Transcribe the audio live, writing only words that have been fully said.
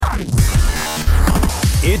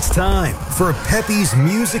It's time for Peppy's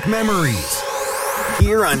Music Memories.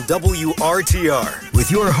 Here on WRTR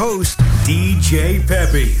with your host, DJ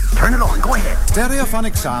Peppy. Turn it on, go ahead.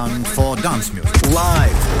 Stereophonic sound for dance music.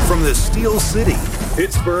 Live from the Steel City,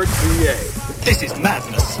 Pittsburgh, PA. This is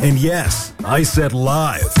madness. And yes, I said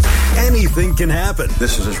live. Anything can happen.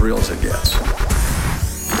 This is as real as it gets.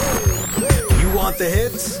 You want the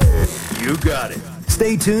hits? You got it.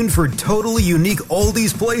 Stay tuned for totally unique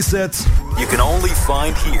oldies playsets you can only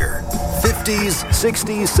find here. 50s,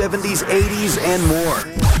 60s, 70s, 80s, and more.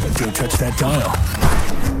 Don't touch that dial.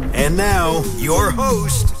 And now, your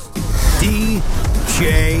host,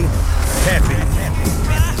 DJ Peppy.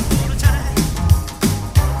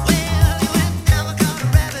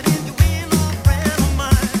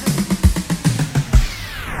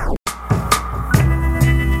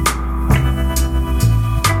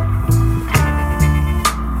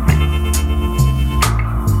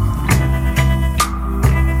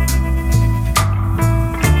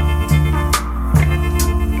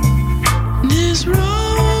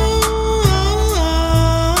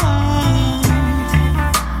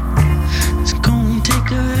 It's going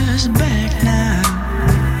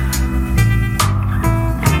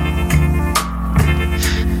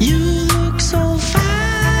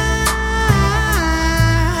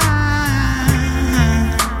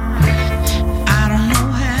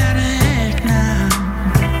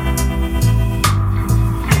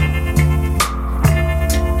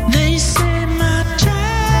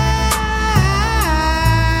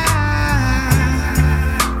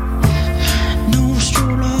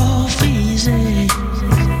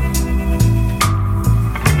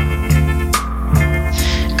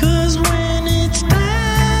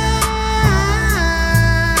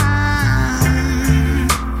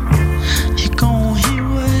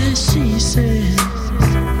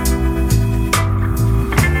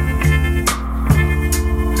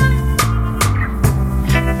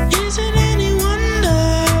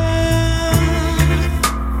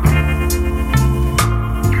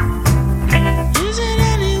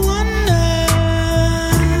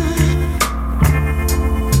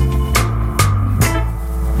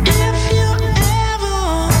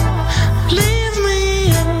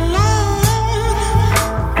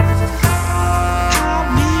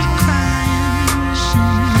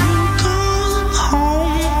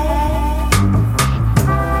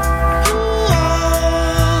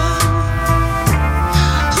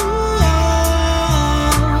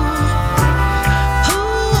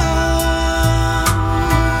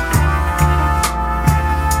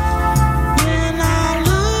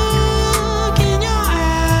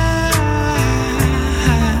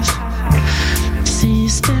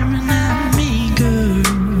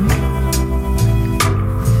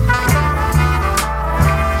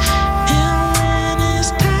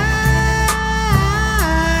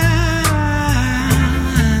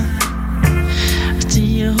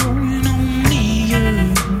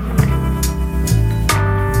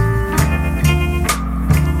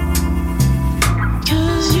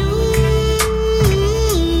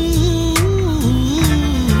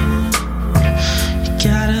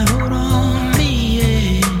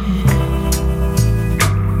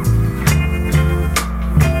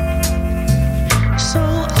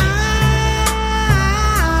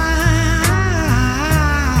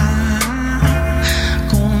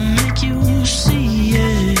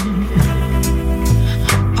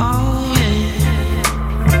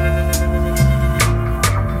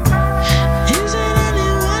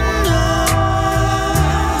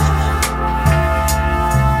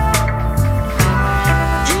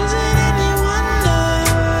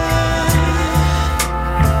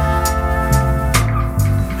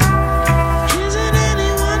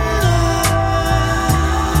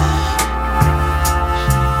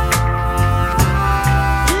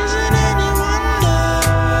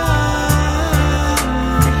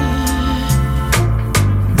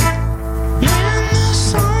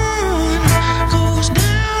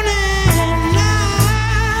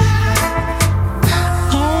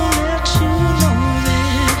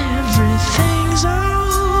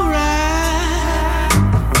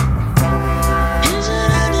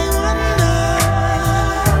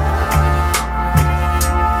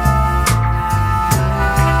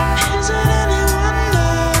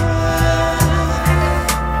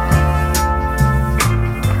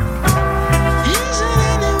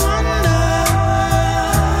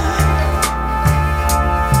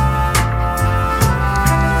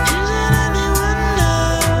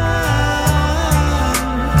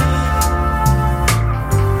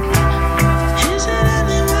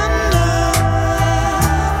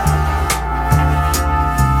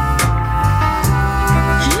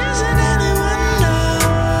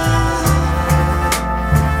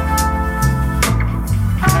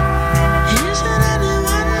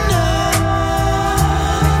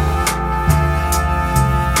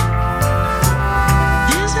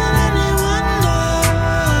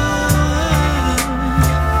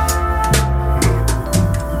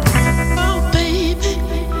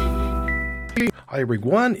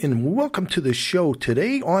everyone, and welcome to the show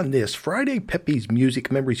today on this Friday, Pepe's Music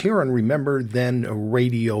Memories here on Remember Then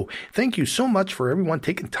Radio. Thank you so much for everyone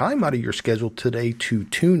taking time out of your schedule today to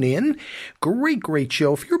tune in. Great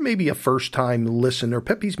show. If you're maybe a first-time listener,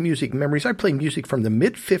 Pepe's Music Memories, I play music from the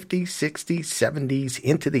mid-50s, 60s, 70s,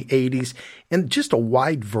 into the 80s, and just a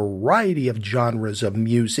wide variety of genres of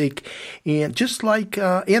music, and just like,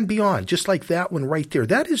 and beyond, just like that one right there.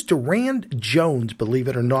 That is Durand Jones, believe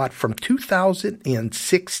it or not, from 2016,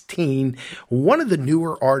 one of the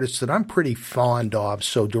newer artists that I'm pretty fond of.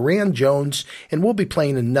 So Durand Jones, and we'll be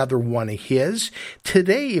playing another one of his.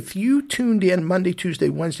 Today, if you tuned in Monday, Tuesday,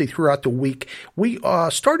 Wednesday throughout the week, we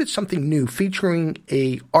started something new featuring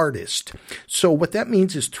a artist. So what that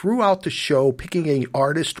means is throughout the show, picking an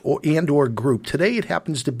artist or group. Today it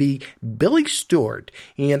happens to be Billy Stewart,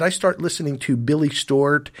 and I start listening to Billy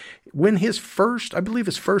Stewart when his first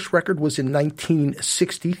record was in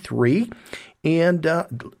 1963. And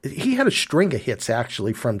he had a string of hits,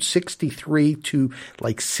 actually, from 63 to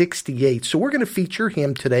like 68. So we're going to feature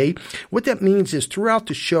him today. What that means is throughout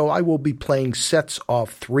the show, I will be playing sets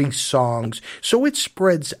of 3 songs. So it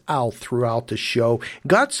spreads out throughout the show.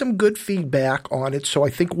 Got some good feedback on it, so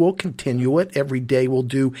I think we'll continue it. Every day we'll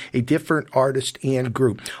do a different artist and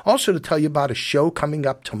group. Also to tell you about a show coming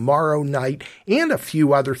up tomorrow night and a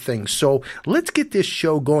few other things. So let's get this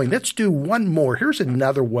show going. Let's do one more. Here's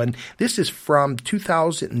another one. This is from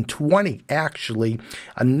 2020, actually,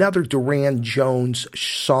 another Durand Jones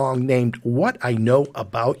song named What I Know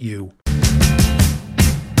About You.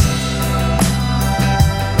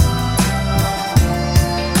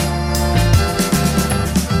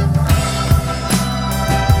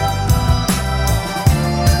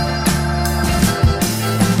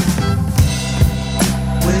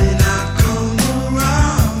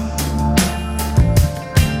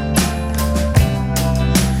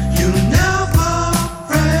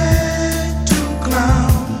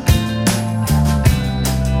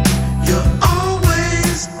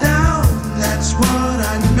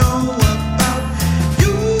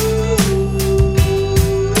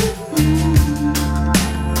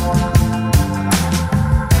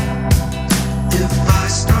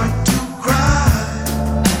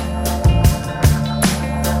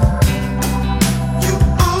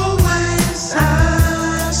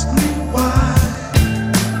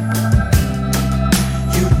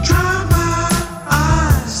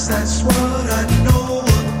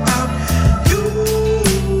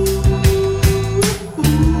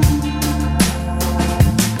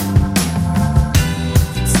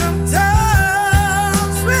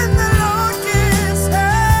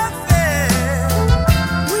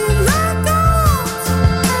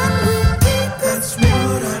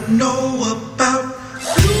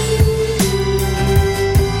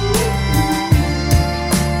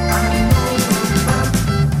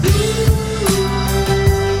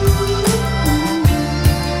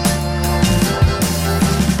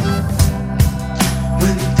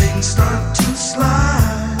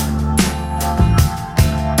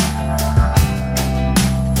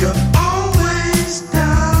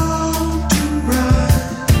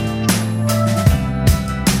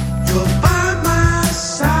 You're by my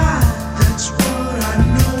side.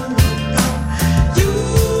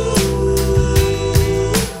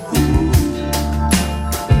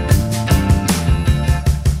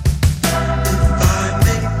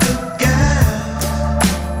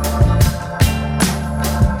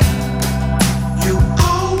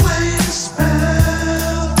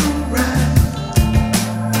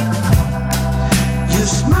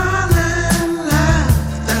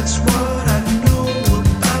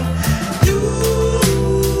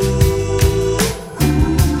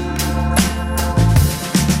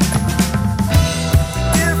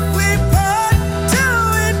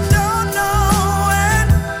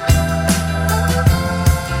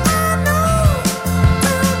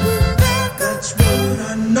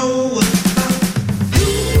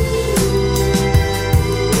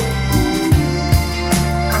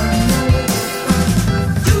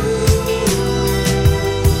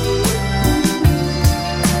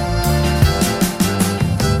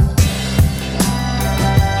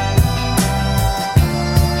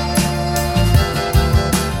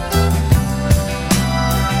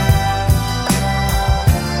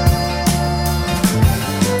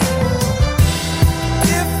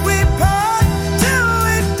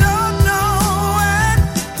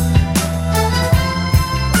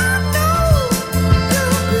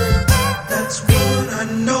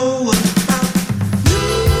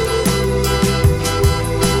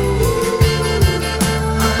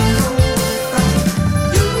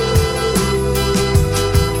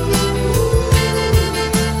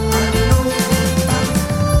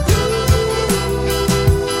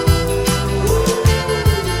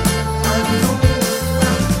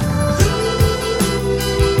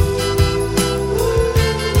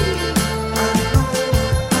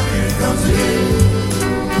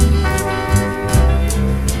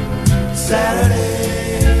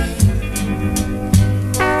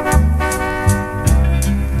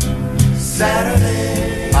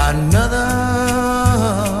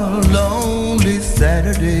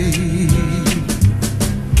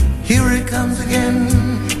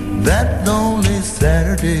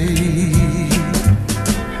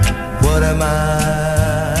 What am I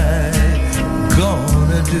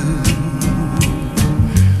gonna do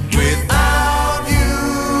without you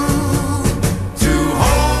to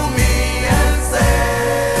hold me and say,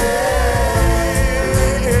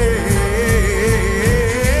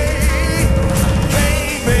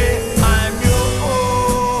 baby, I'm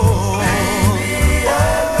yours.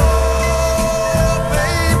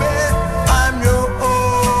 Baby, I'm yours.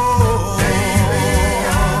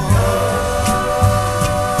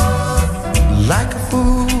 Like a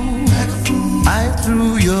fool, I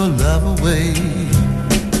threw your love away.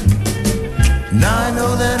 Now I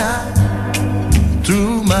know that I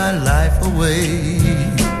threw my life away,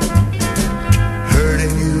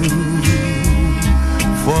 hurting you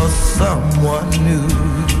for someone new.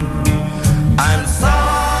 I'm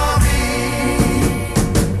sorry,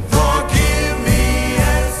 forgive me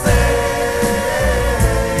and say,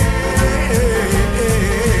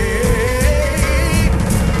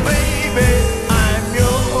 baby, I'm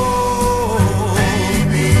yours.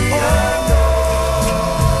 Baby, I'm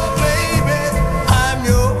yours. Baby, I'm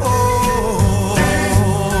yours.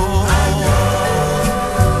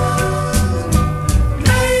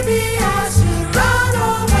 Maybe I should run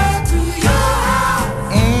over to your house.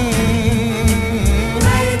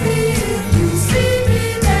 Maybe if you see me,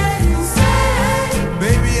 then you say,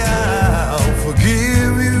 Baby, I'll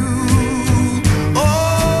forgive you.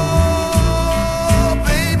 Oh,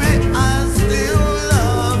 baby, I still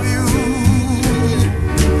love you.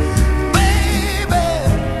 Baby,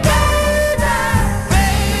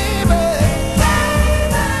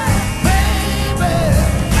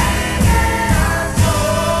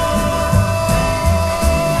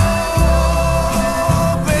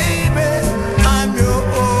 baby, I'm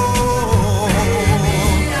yours.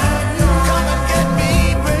 Come and get me,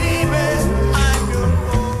 baby, I'm yours.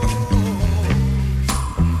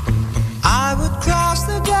 I would cross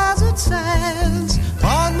the desert sands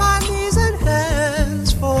on my knees and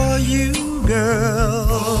hands for you, girl.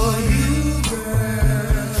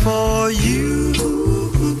 For you,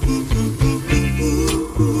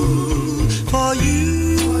 for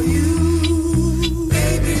you,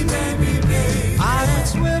 baby, baby, baby. I would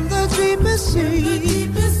swim the deepest sea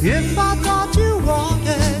if I thought you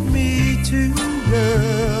wanted me to,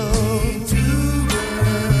 girl.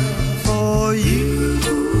 For you,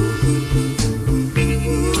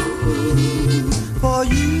 for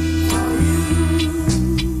you,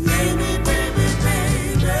 baby, baby,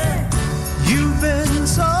 baby. You've been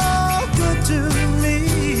so good to me.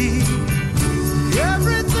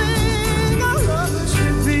 Everything a lover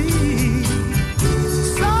should be.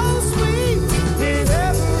 So sweet in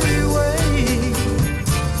every way.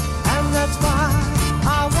 And that's why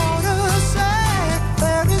I wanna say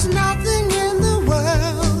there is nothing in the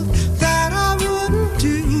world that I wouldn't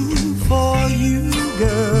do for you,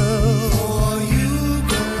 girl. For you,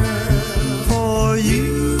 girl. For you.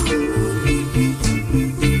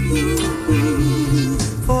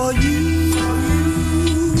 For you.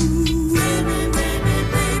 Baby, baby,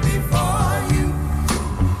 baby, for you.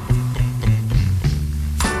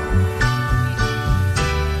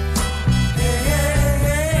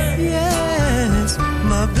 Yes,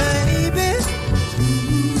 my baby.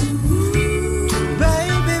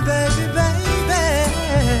 Baby, baby, baby.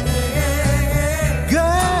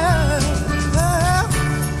 Girl,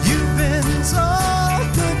 you've been so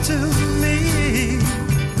good to me.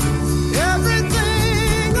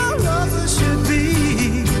 Everything a lover should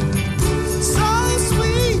be. So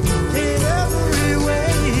sweet in every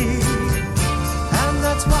way. And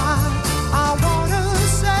that's why I wanna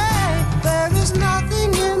say there is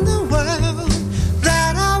nothing in the world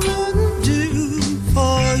that I wouldn't do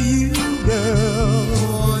for you, girl.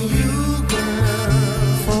 For you, girl.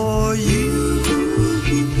 For you.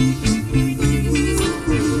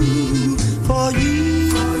 For you.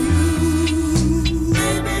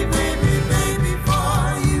 Baby, baby, baby, for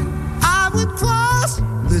you. I would cross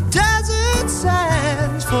the desert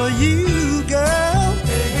sands for you, girl.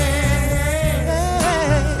 For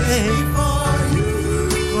you.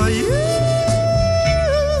 For you.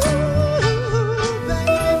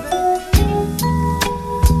 Baby.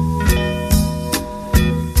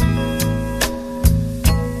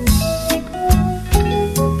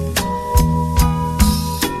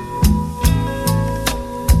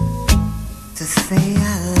 to say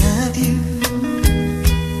I love you.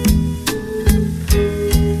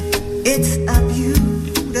 It's a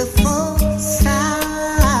beautiful sight.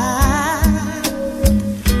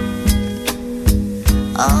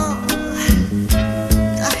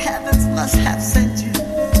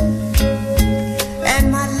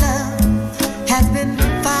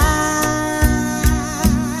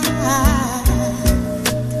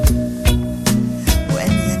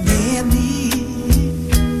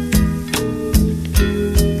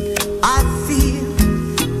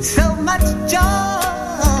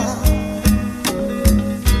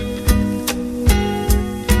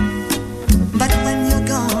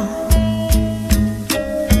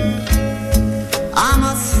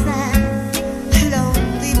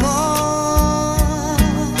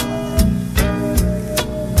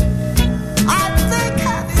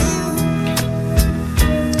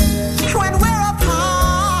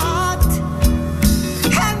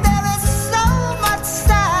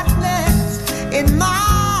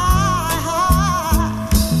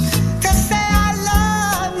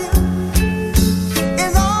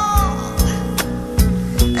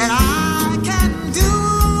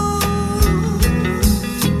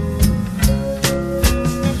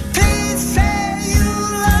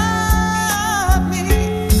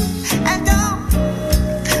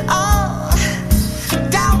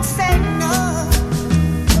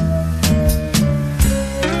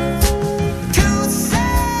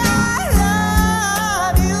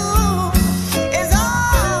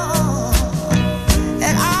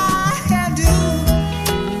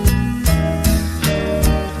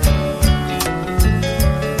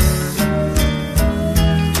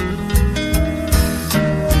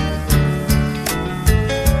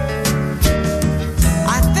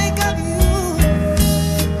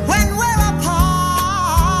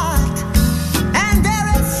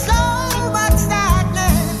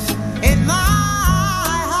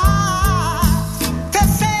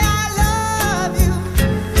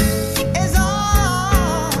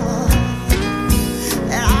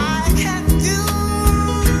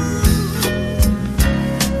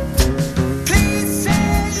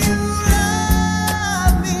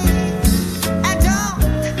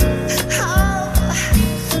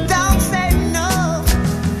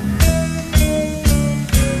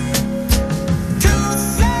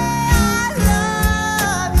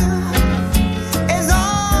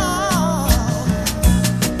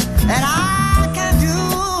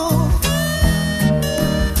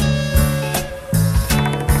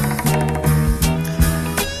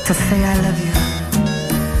 To say I love you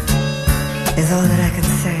is all that I can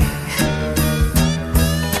say.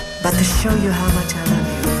 But to show you how much I love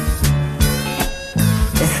you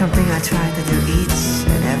is something I try to do each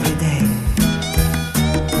and every day.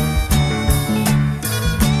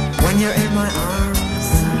 When you're in my arms,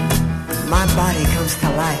 my body comes to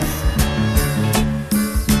life.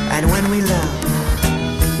 And when we love,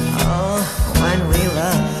 oh, when we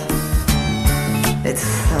love, it's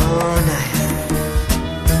so nice.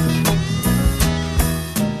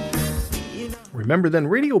 Remember then,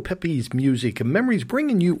 Radio Pepe's music and memories,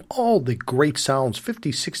 bringing you all the great sounds,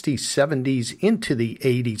 50s, 60s, 70s, into the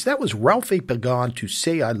 80s. That was Ralph A. Pagan, To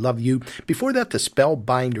Say I Love You. Before that, the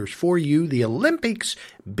Spellbinders, For You, the Olympics,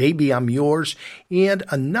 Baby I'm Yours, and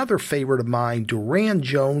another favorite of mine, Duran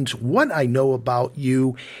Jones, What I Know About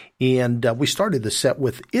You. And we started the set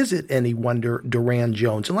with Is It Any Wonder, Duran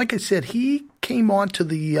Jones. And like I said, he came on to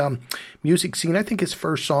the music scene. I think his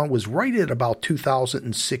first song was right at about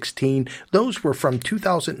 2016. Those were from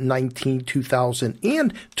 2019,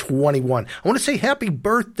 2021. I want to say happy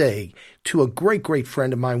birthday to a great, great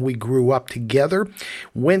friend of mine. We grew up together,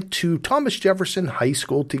 went to Thomas Jefferson High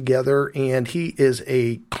School together, and he is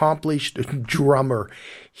a accomplished drummer.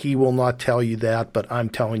 He will not tell you that, but I'm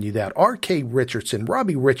telling you that. R.K. Richardson,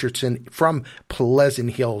 Robbie Richardson from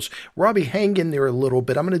Pleasant Hills. Robbie, hang in there a little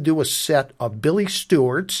bit. I'm going to do a set of Billy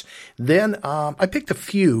Stewart's. Then I picked a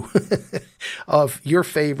few of your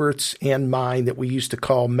favorites and mine that we used to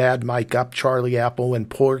call Mad Mike Up, Charlie Apple, and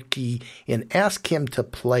Porky, and ask him to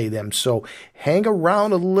play them. So hang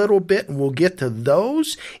around a little bit and we'll get to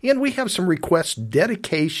those. And we have some requests,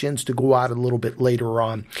 dedications to go out a little bit later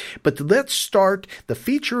on. But let's start. The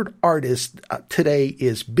featured artist today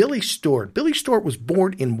is Billy Stewart. Billy Stewart was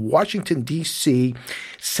born in Washington, D.C.,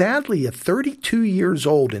 sadly at 32 years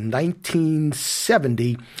old in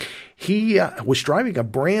 1970. He was driving a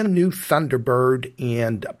brand new Thunderbird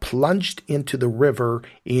and plunged into the river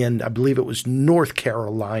in, I believe it was North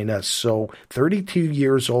Carolina. So 32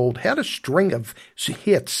 years old, had a string of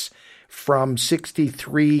hits from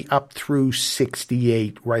 63 up through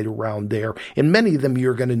 68, right around there. And many of them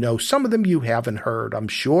you're going to know. Some of them you haven't heard, I'm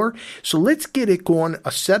sure. So let's get it going,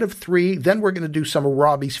 a set of three. Then we're going to do some of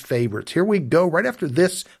Robbie's favorites. Here we go, right after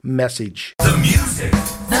this message. The music.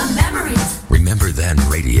 The memories.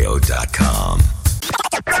 RememberThenRadio.com.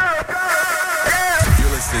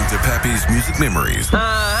 You're listening to Pepe's Music Memories with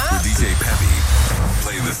DJ Pepe,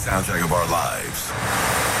 playing the soundtrack of our lives.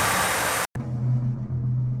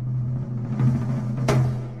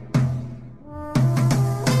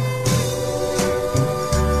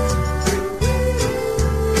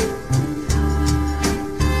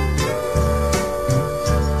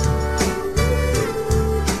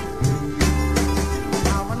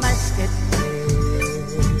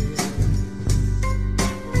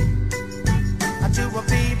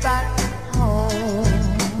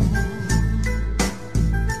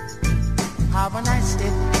 Have a nice day.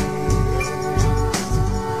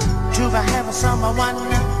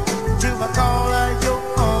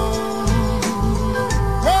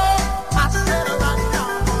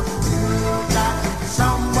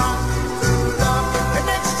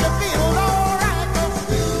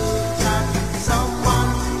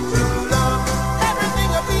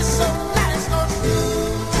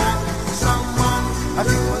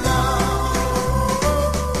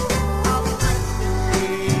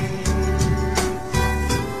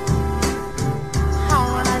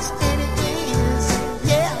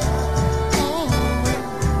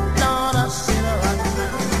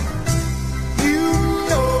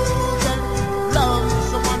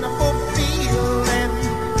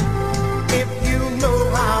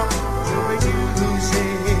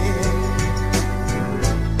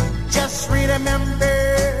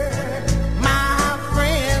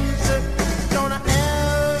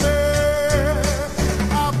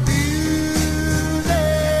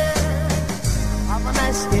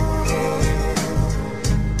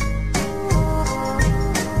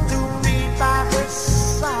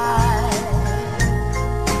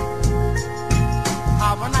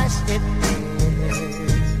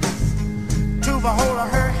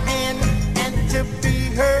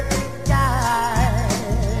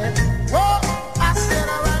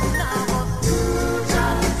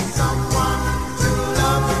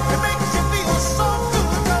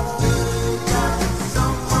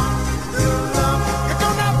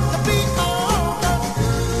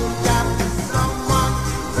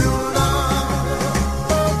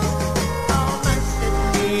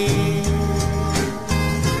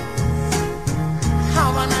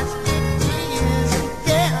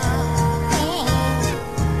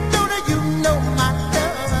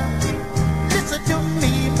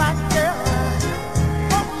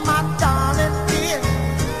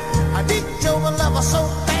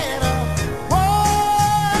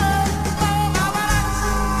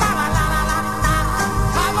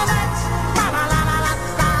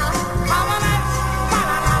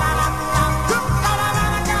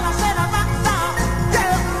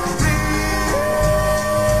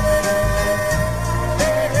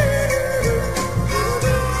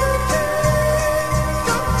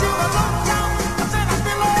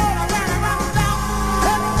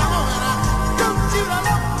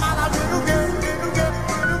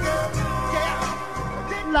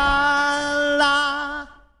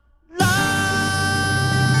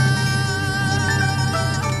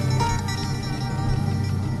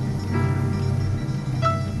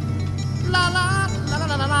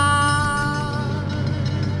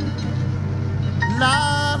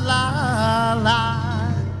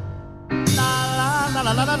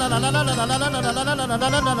 la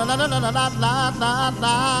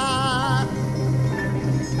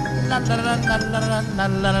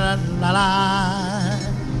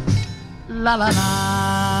la la.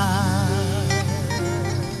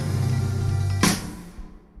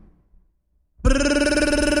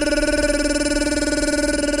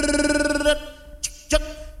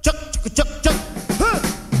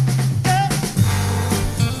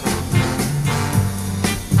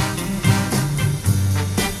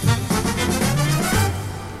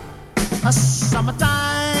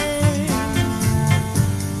 Summertime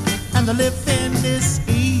and the living is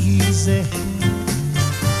easy.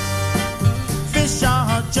 Fish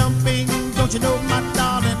are jumping, don't you know, my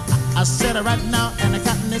darling? I said it right now, and the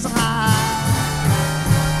cotton is high.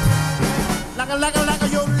 Like a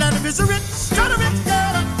your land is a rich, kind of rich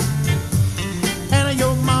girl, and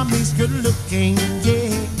your mommy's good looking,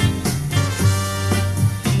 yeah.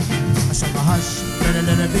 I said, hush,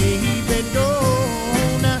 little baby, don't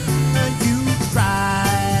you cry.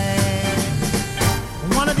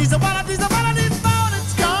 One of these mornings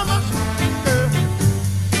come,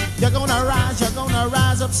 you're gonna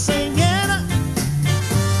rise up singing.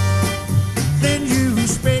 Then you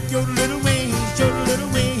spread your little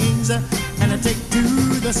wings, and take to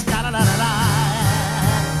the sky. La, la, la, la.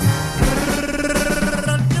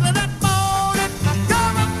 That morning,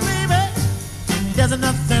 come on, baby. There's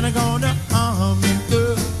nothing gonna harm you,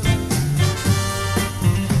 girl.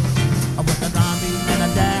 With the mommy and the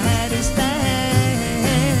daddy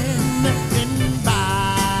standing by.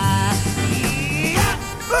 Yeah.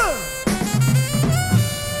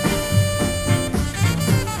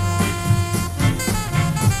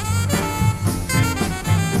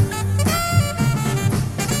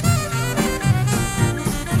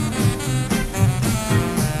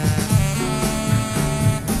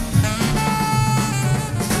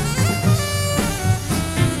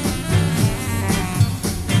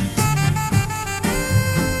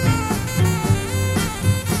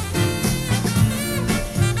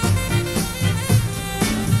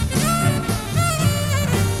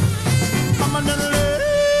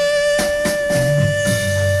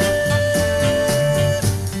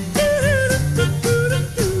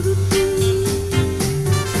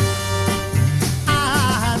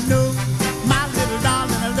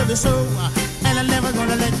 So, and I'm never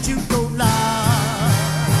gonna let you go, love.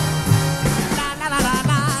 La la la la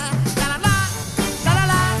la, la la la, la la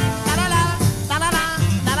la, la la la, la la la,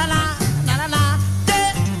 la la la, la la.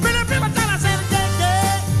 Yeah, pretty people tell us yeah,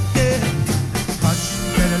 yeah. Hush,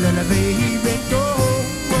 little baby,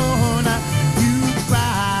 don't you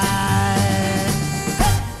cry.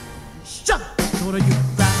 Hey, shut, don't you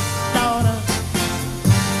cry, daughter.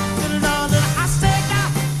 Little daughter, I say,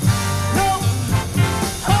 no.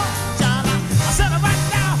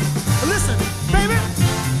 Listen, baby,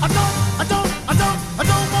 I don't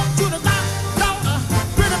want you to die. No,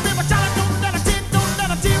 pretty baby, child, don't let a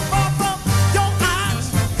tear fall from your eyes.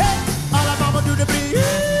 Hey, all I'm gonna do to be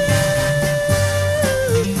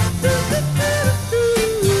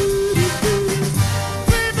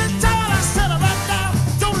baby, child, I said it right now.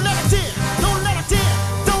 Don't let a tear,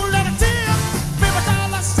 baby,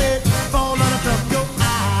 child, I said fall from your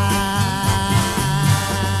eyes.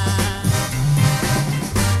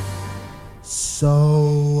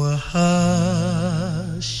 So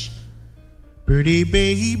hush, pretty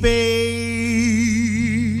baby,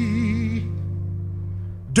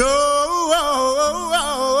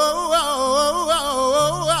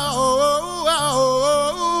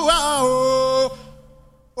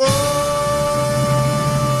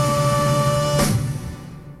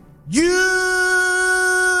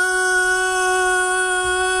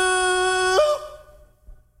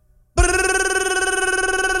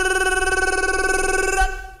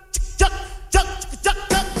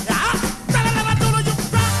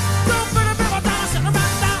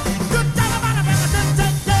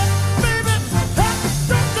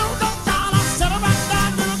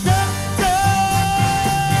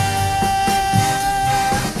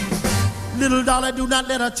 little darling, do not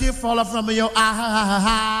let a tear fall from your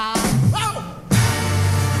eye.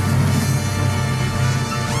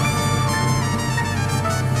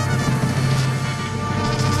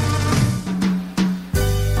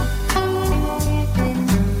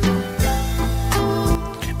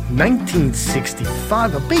 In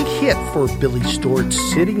 1965, a big hit for Billy Stewart,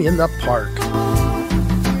 Sitting in the Park.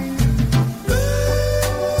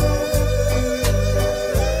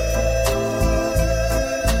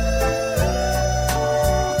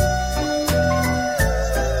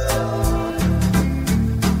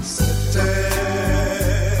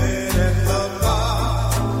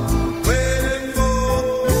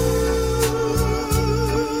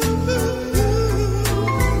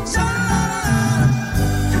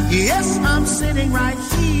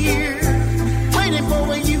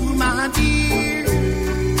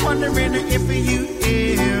 wondering if you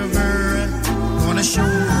ever gonna show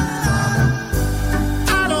love.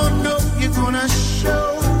 I don't know if you're gonna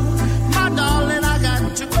show, my darling, I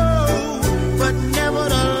got to go. But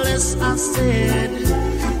nevertheless, I said,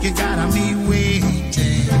 you gotta be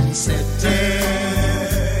waiting, sitting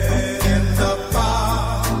in the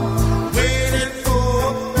bar, waiting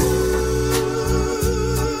for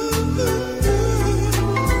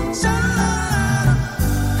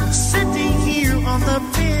sitting here on the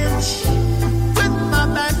bench with my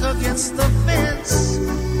back against the fence,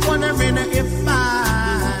 wondering if I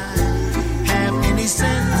have any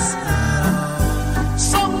sense.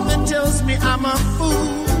 Something tells me I'm a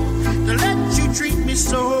fool to let you treat me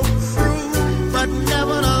so cruel, but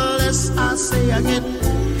nevertheless I say again,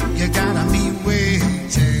 you gotta be waiting,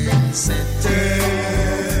 sitting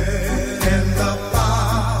in the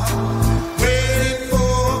bar, waiting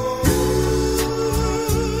for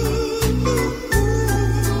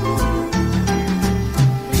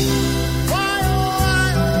why, oh, why,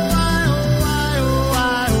 oh, why, oh,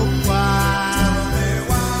 why, oh, why, oh,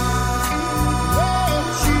 why,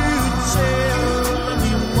 won't you tell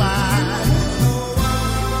me why?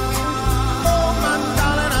 Oh, my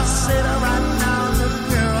darling, I said it right now, little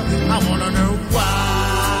girl, I wanna know why.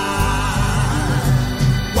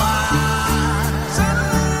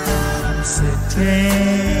 Sitting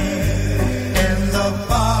in the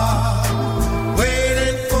bar,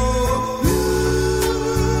 waiting for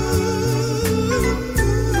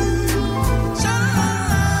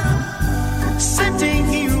sitting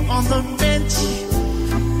here on the bench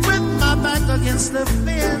with my back against the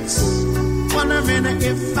fence, wondering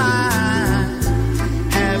if I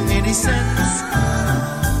have any sense.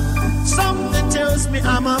 Something tells me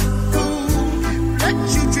I'm a fool, let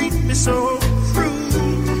you treat me so cruel.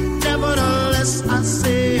 Nevertheless, I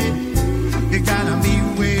said, you gotta be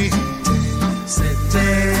waiting, sitting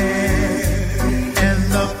in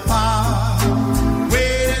the park,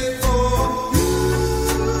 waiting for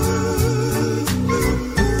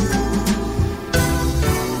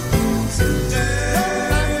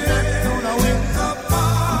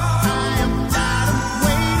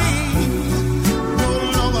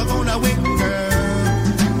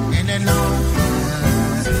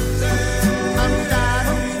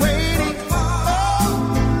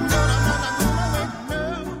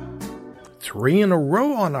Three in a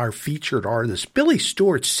row on our featured artist. Billy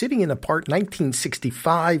Stewart, Sitting in the Park,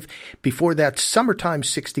 1965. Before that, Summertime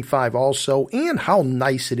 65 also. And How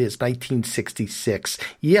Nice It Is, 1966.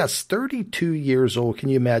 Yes, 32 years old. Can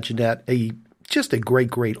you imagine that? Just a great,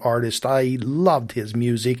 great artist. I loved his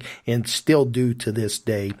music and still do to this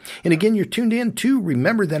day. And again, you're tuned in to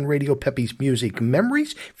Remember Then Radio Pepe's Music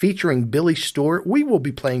Memories featuring Billy Stewart. We will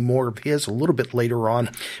be playing more of his a little bit later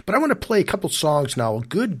on. But I want to play a couple songs now. A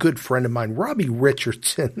good friend of mine, Robbie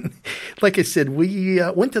Richardson. Like I said, we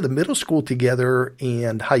went to the middle school together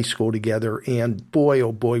and high school together. And boy,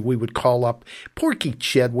 oh boy, we would call up Porky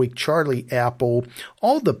Chedwick, Charlie Apple,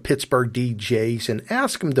 all the Pittsburgh DJs and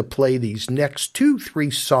ask them to play these next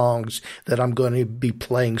 2-3 songs that I'm going to be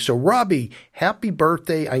playing. So Robbie, happy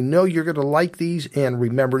birthday. I know you're going to like these and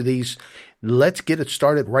remember these. Let's get it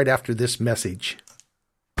started right after this message.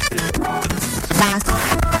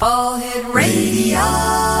 All Hit Radio.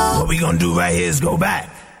 What we gonna do right here is go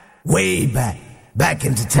back, way back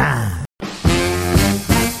into time.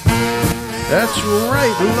 That's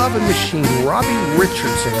right, Lovin' Machine, Robbie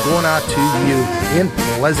Richardson, going out to you in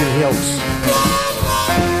Pleasant Hills.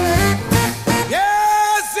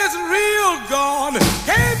 Gone.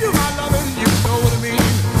 Gave you my loving, you know what I mean.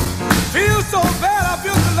 Feel so bad, I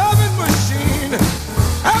built a loving machine.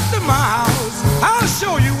 After my house, I'll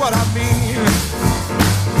show you what I mean.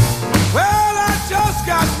 Well, I just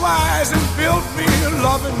got wise and built me a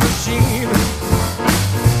loving machine.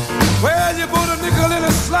 Well, you put a nickel in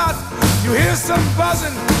a slot, you hear some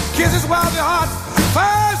buzzing, kisses while they're hot,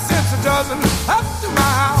 5 cents a dozen. Up to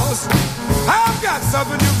my house, I've got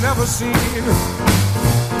something you've never seen.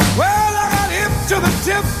 Well, I got hip to the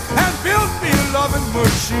tip and built me a loving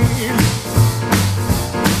machine.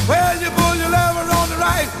 Well, you pull your lever on the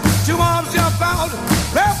right, 2 arms jump out,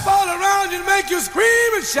 left all around you, make you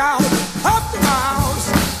scream and shout. Up to my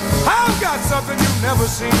house, I've got something you've never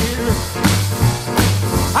seen.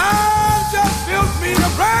 I just built me a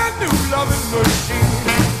brand new loving machine.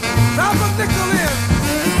 Drop a nickel in.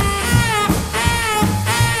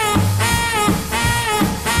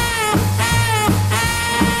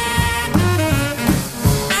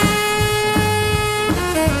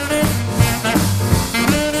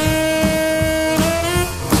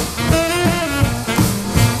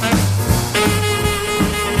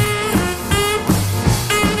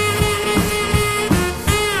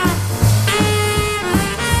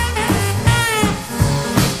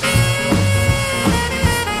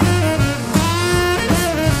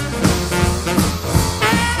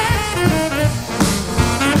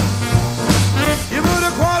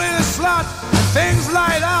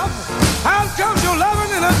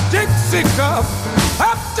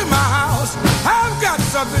 house, I've got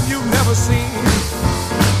something you've never seen.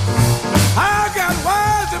 I got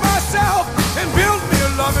wise to myself and built me a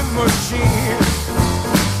loving machine.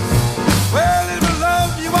 Well, it'll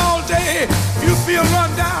love you all day. If you feel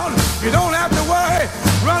run down, you don't have to worry.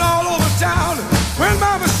 Run all over town. When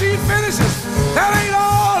my machine finishes, that ain't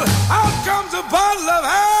all. Out comes a bottle of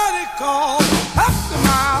honey called up to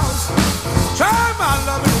my house. Try my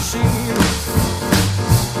loving machine.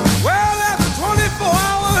 Well, after 24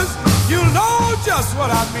 hours, you know just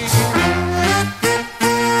what I mean.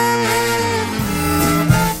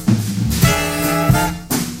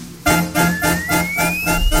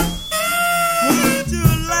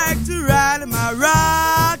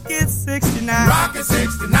 Rocket 69. Rocket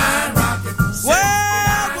 69, Rocket 69.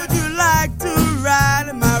 Well, would you like to ride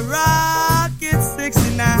in my Rocket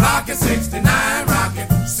 69? Rocket 69, Rocket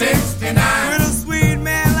 69. With a sweet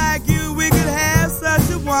man like you, we could have such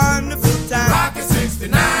a wonderful time. Rocket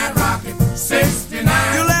 69, Rocket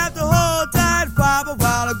 69. You'll have to hold tight, Papa,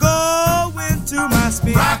 while I go into my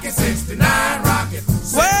speed. Rocket 69, Rocket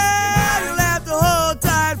 69. Well, you'll have to hold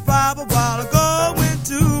tight, Papa, while I go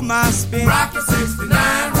into my speed. Rocket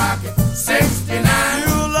 69, Rocket 69.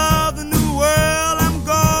 You'll love the new world I'm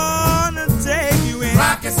gonna take you in.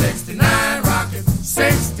 Rocket 69, Rocket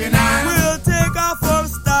 69. We'll take off for a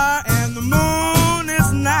star and the moon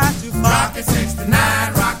is not too far. Rocket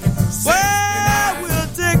 69, Rocket 69. Well, we'll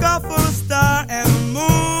take off for a star and the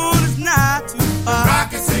moon is not too far.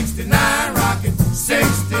 Rocket 69, Rocket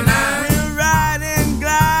 69. We'll ride and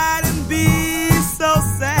glide and be so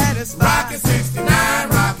satisfied. Rocket 69,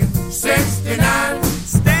 Rocket 69.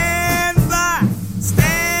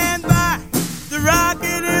 Stand by, the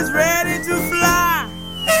rocket is ready to fly.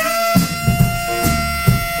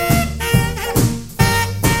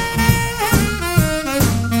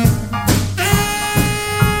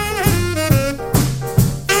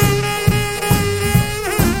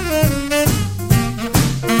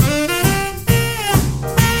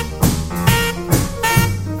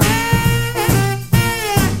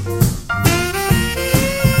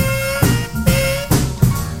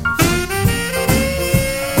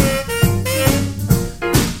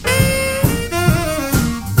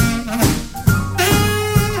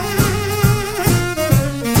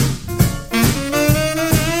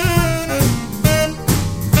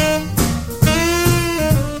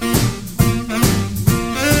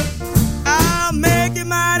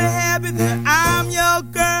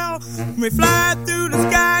 We fly through the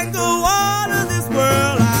sky and go all of this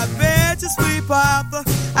world. I bet you, sweet Papa,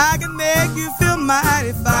 I can make you feel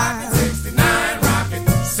mighty fine. Rocket 69, Rocket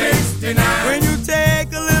 69. When you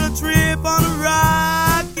take a little trip on a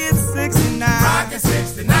Rocket 69. Rocket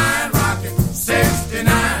 69, Rocket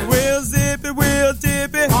 69. We'll zip it, we'll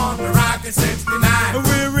tip it on the Rocket 69.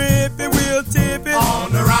 We'll rip it, we'll tip it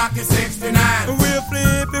on the Rocket 69. We'll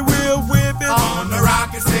flip it, we'll whip it on the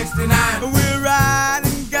Rocket 69. We'll ride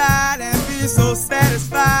and guide and be so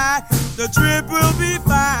satisfied. The trip will be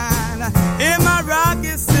fine in my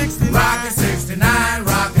Rocket 69. Rocket 69,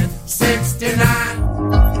 Rocket 69.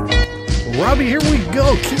 Robbie, here we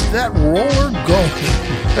go. Keep that roller going.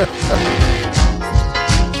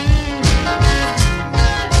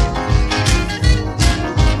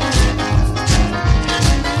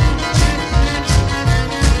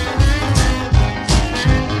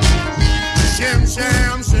 Shim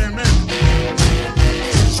sham shimmy,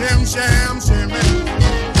 shim sham shimmy,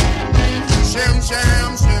 shim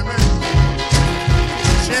sham shimmy,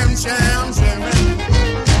 shim sham shimmy,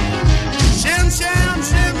 shim sham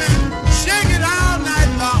shimmy, shake it all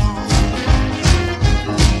night long.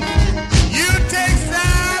 You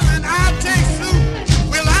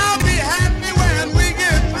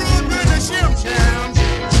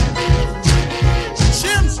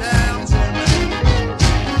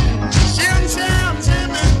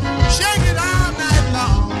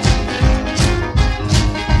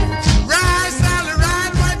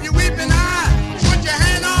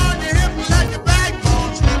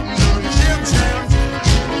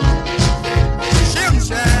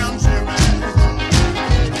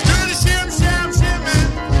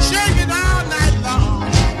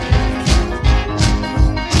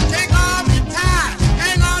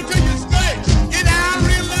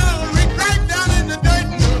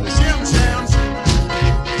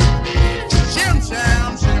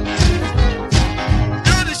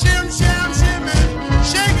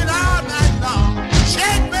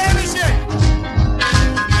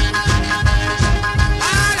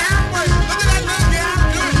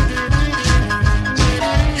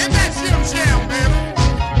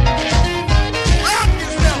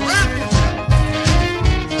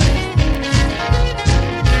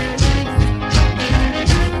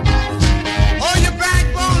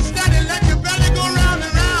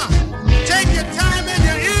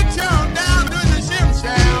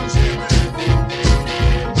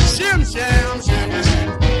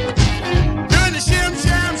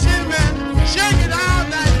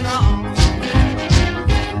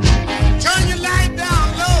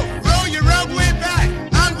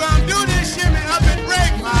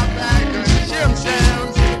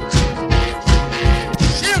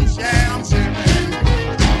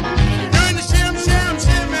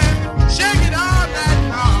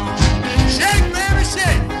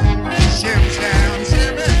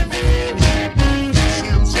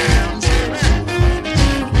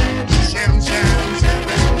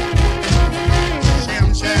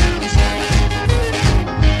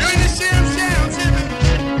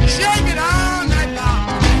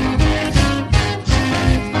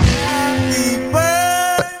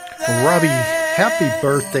happy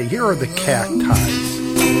birthday. Here are the Cacti.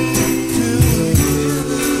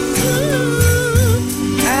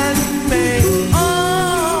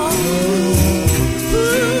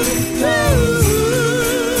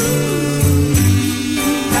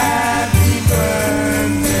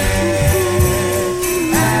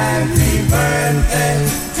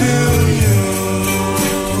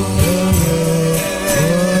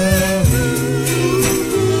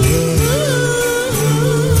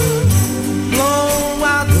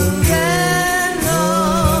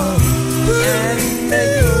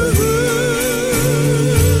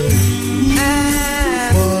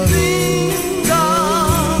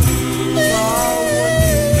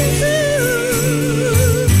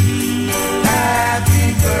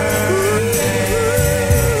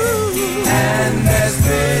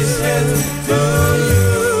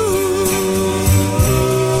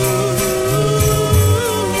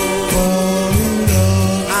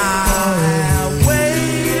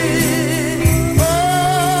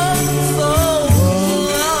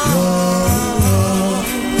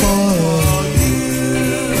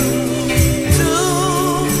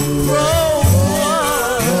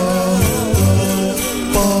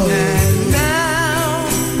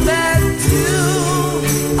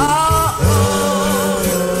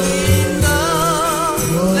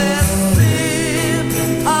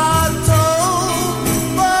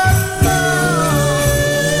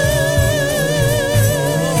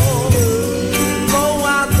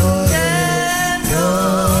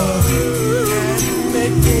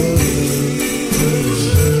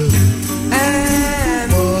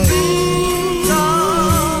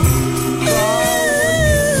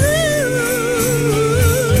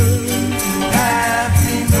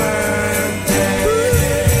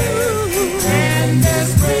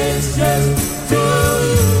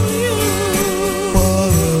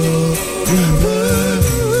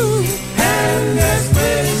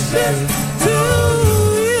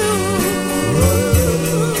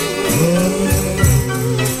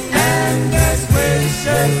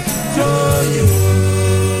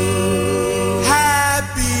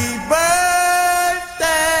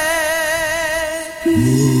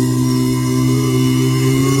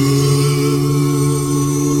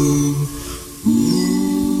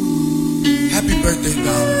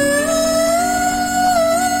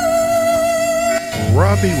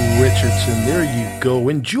 Richardson, there you go.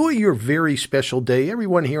 Enjoy your very special day.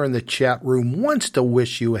 Everyone here in the chat room wants to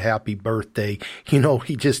wish you a happy birthday. You know,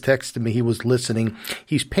 he just texted me. He was listening.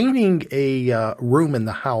 He's painting a room in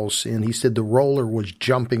the house, and he said the roller was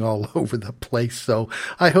jumping all over the place. So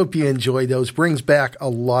I hope you enjoy those. Brings back a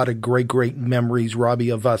lot of great memories,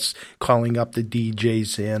 Robbie, of us calling up the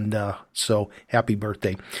DJs. And so happy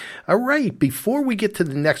birthday. All right, before we get to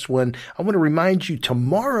the next one, I want to remind you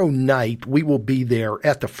tomorrow night we will be there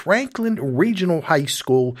at the Franklin Regional High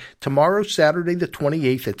School tomorrow, Saturday the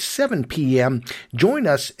 28th at 7 p.m. Join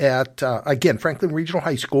us at, again, Franklin Regional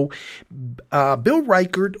High School. Bill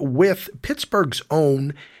Reichert with Pittsburgh's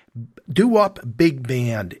own Doo-Wop Big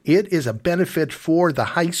Band. It is a benefit for the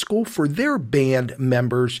high school, for their band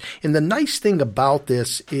members. And the nice thing about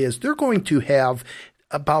this is they're going to have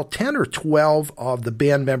about 10 or 12 of the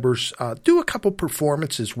band members do a couple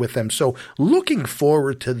performances with them. So looking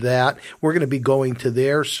forward to that. We're going to be going to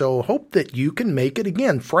there. So hope that you can make it.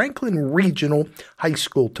 Again, Franklin Regional High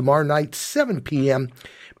School tomorrow night, 7 p.m.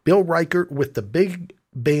 Bill Reichert with the Big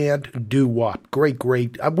Band Doo-Wop.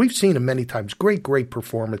 Great. We've seen them many times. Great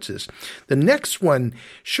performances. The next one,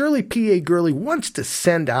 Shirley P.A. Gurley wants to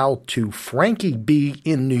send out to Frankie B.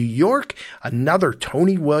 in New York, another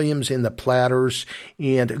Tony Williams in the Platters,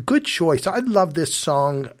 and a good choice. I love this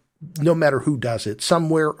song no matter who does it,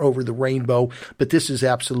 Somewhere Over the Rainbow, but this is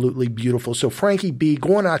absolutely beautiful. So Frankie B.,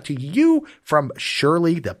 going out to you from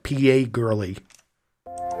Shirley the P.A. Gurley.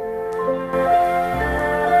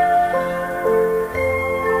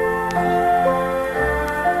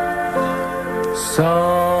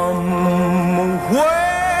 Somewhere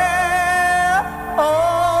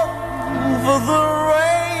over the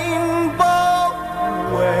rainbow,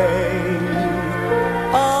 way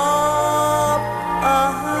up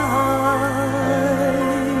high,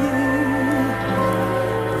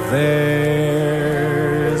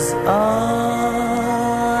 there's a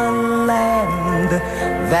land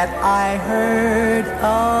that I heard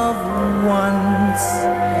of once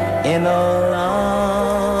in a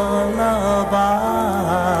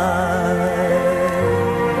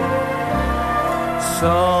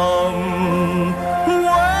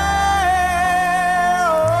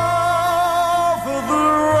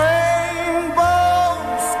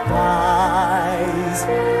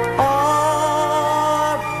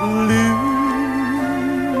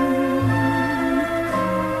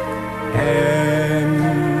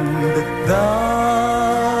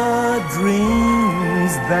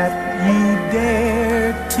that you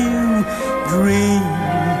dare to dream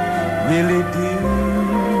really do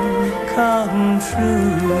come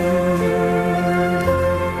true.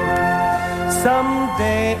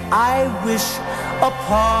 Someday I wish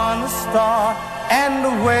upon a star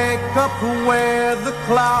and wake up where the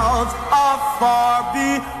clouds are far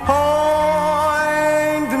behind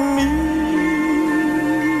me.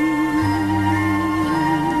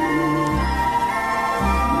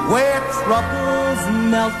 Where troubles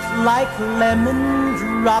melt like lemon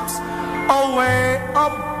drops away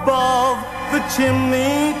above the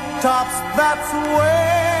chimney tops. That's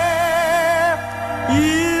where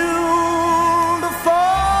you'll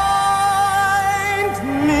find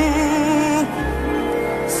me.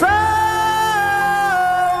 Somewhere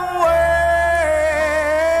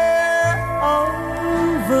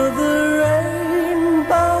over the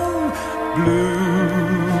rainbow, bluebirds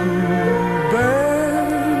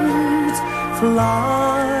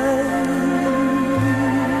fly.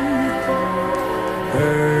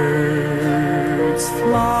 Birds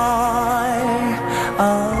fly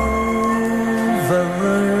over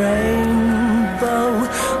the rainbow.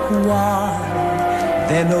 Why,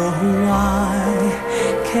 then oh why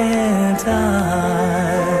can't I?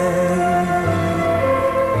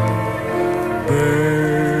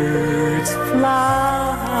 Birds fly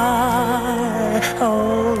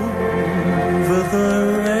over the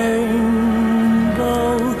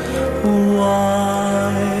rainbow.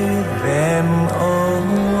 Why then oh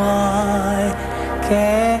why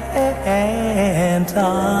can't I?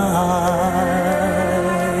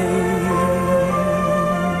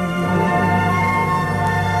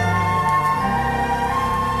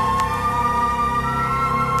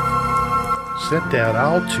 Sent that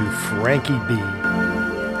out to Frankie B.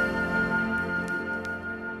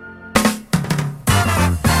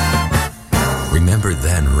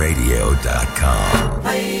 RememberThenRadio.com.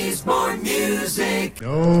 Plays more music.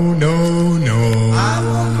 No, no, no. I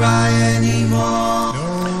won't cry anymore.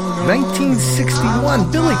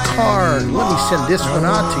 1961, Billy Carr. Let me send this one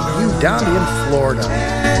out to you down in Florida.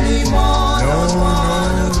 Anymore. No,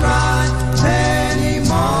 no, cry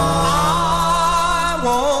anymore. I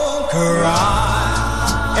won't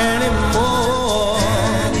cry anymore.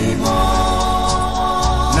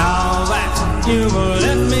 Now that you've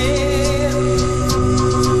left me,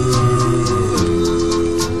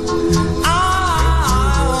 I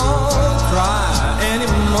won't cry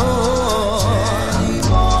anymore.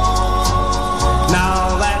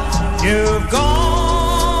 Now that you've gone,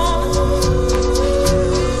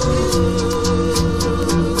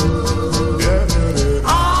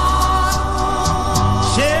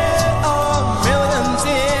 shed a million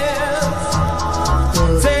tears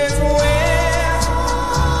since we're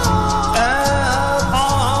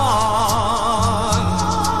apart.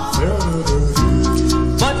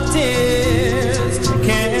 But tears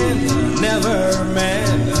can never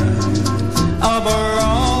mend a broken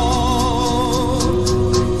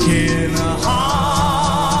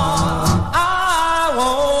heart. I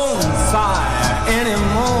won't sigh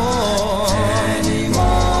anymore.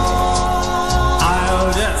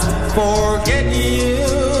 I'll just forget you,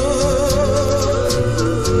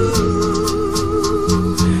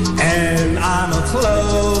 and I'm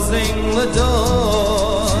closing the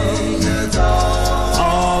door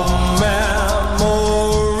of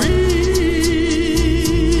memory.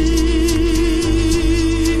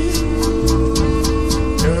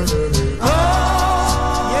 Oh,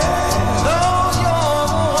 yeah, though you're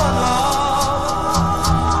the one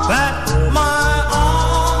love that my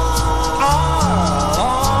arms are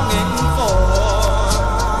longing for.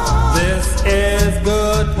 This is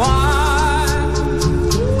goodbye.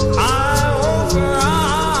 I won't cry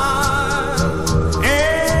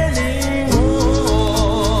anymore.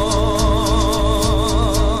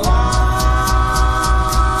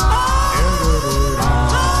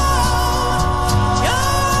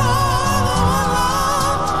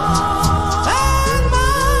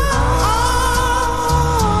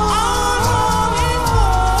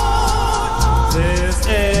 This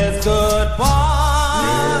is goodbye.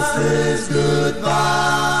 This is goodbye.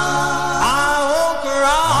 I won't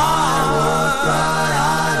cry. I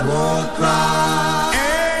won't cry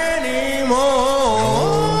anymore.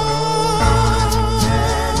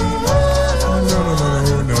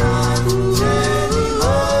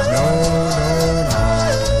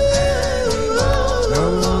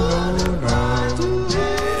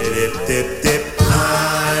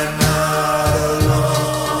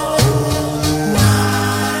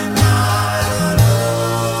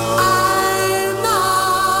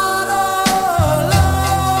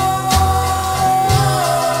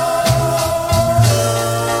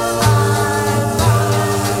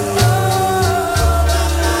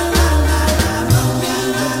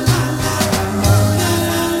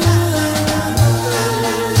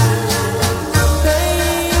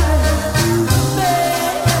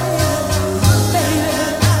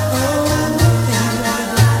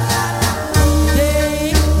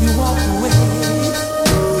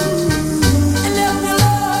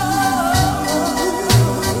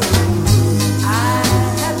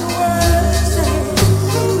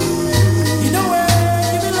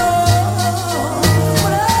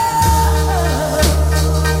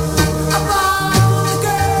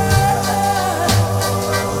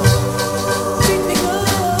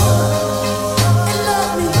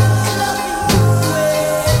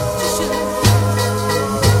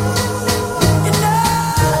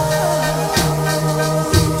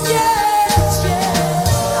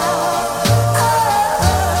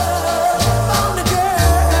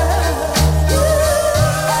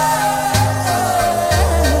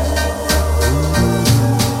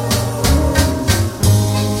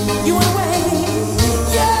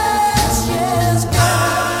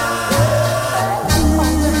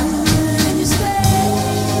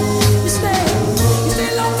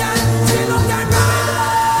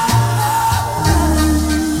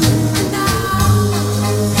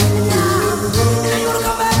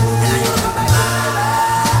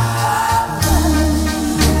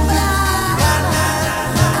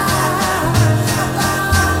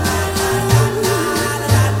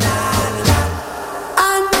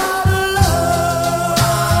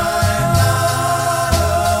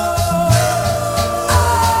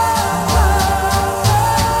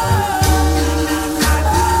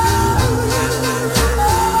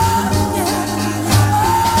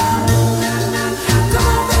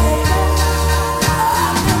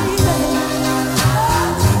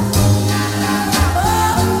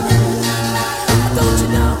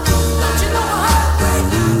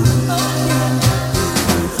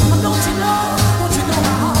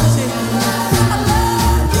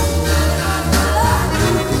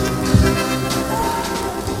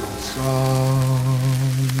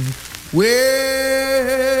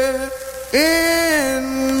 Where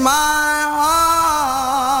in my heart,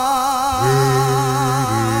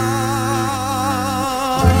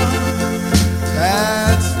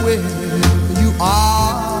 that's where you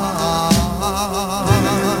are.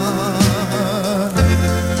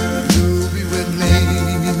 You'll be with me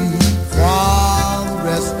for the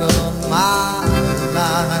rest of my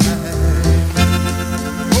life.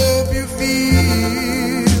 Hope you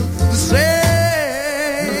feel the same.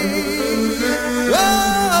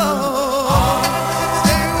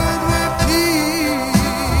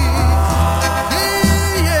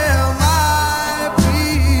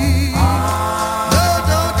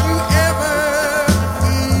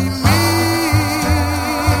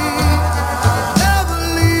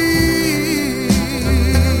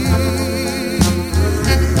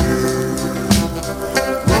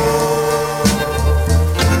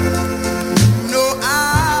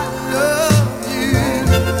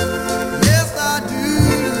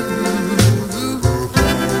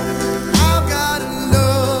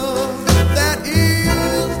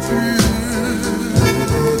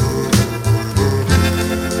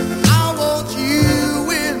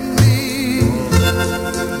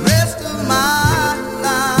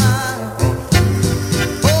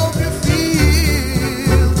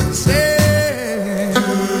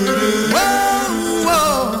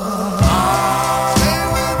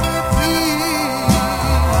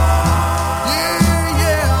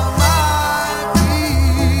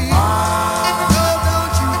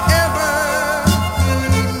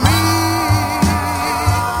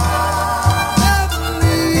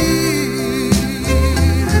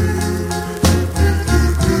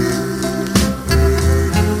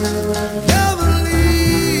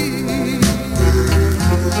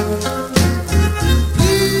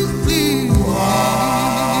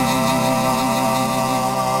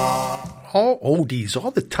 Oldies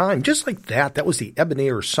all the time, just like that. That was the Ebony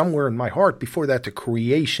Somewhere in My Heart. Before that, the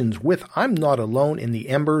Creations with I'm Not Alone in the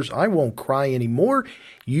Embers, I Won't Cry Anymore.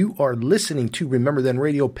 You are listening to Remember Then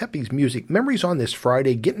Radio, Pepe's Music Memories on this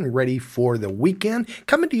Friday, getting ready for the weekend.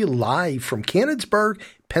 Coming to you live from Canonsburg,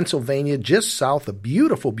 Pennsylvania, just south of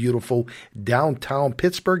beautiful, beautiful downtown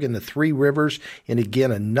Pittsburgh and the Three Rivers. And again,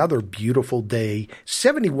 another beautiful day,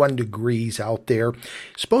 71 degrees out there.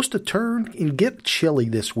 Supposed to turn and get chilly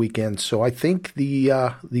this weekend, so I think the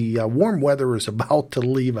warm weather is about to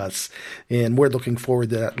leave us, and we're looking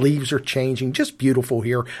forward to that. Leaves are changing, just beautiful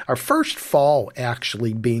here. Our first fall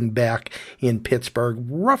actually being back in Pittsburgh,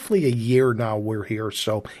 roughly a year now we're here,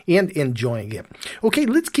 so, and enjoying it. Okay,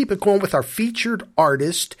 let's keep it going with our featured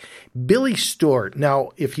artist, Billy Stewart.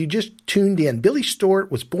 Now, if you just tuned in, Billy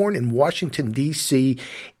Stewart was born in Washington, D.C.,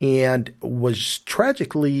 and was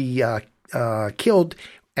tragically killed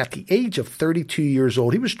at the age of 32 years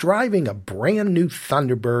old. He was driving a brand new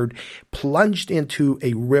Thunderbird, plunged into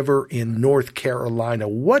a river in North Carolina.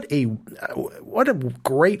 What a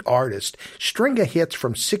great artist. String of hits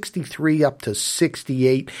from 63 up to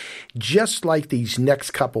 68, just like these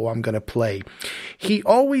next couple I'm going to play. He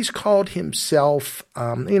always called himself,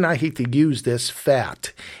 and I hate to use this,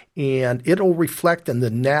 fat. And it'll reflect in the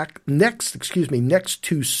next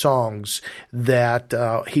two songs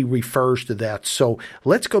that he refers to that. So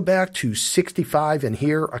let's go back to 65 and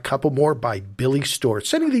hear a couple more by Billy Stewart.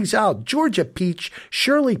 Sending these out, Georgia Peach,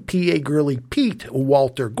 Shirley P.A. Gurley, Pete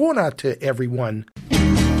Walter, going out to everyone.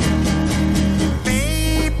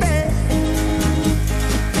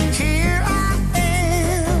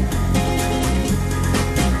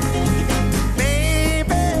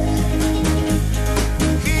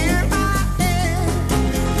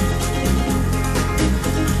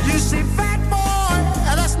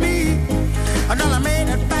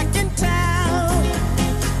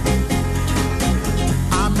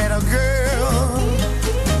 Girl,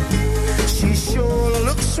 she sure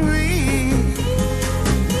looks sweet.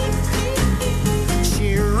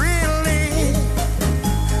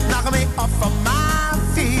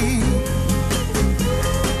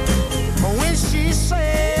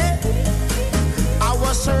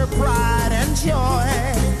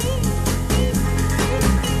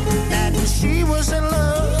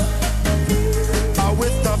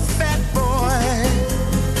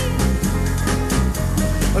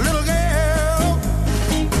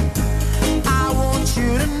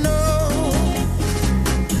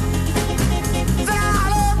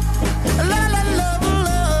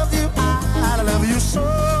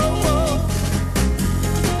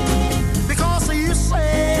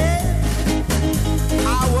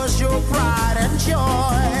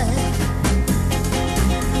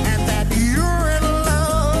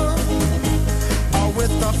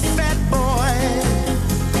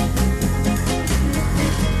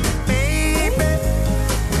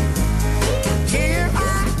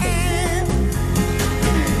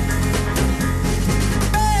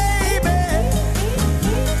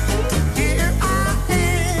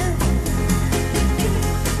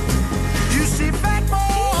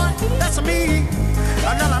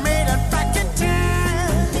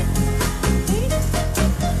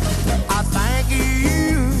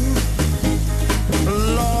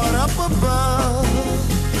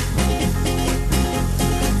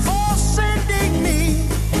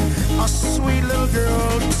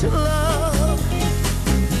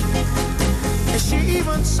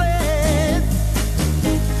 and said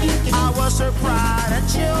I was her pride and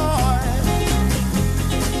joy,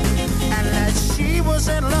 and that she was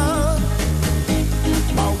in love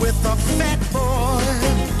with a fat boy.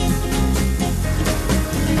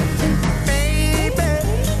 Baby,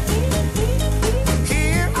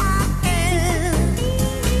 here I am.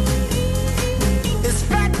 It's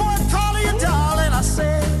fat boy calling you darling. I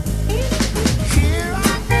said, here I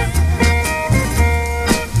am.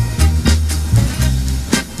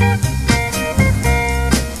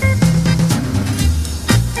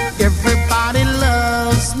 Everybody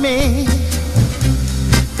loves me.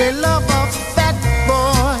 They love a fat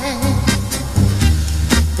boy.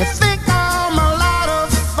 They think I'm a lot of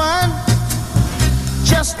fun,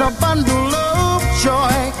 just a bundle of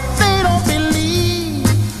joy. They don't believe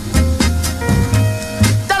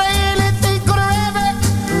that anything could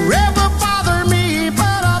ever bother me,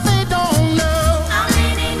 but they don't know.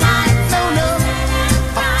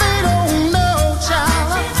 They don't know, child.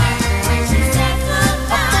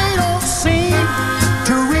 They don't seem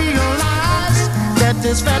to realize that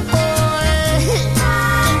this fat boy can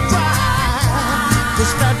cry.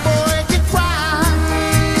 This fat boy can cry.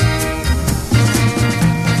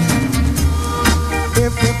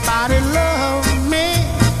 Everybody love me.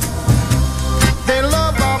 They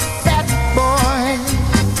love a fat boy.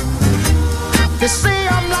 They say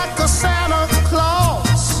I'm like a Santa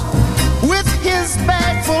Claus with his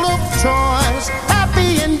bag full of toys,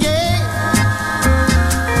 happy and gay,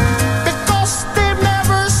 because they've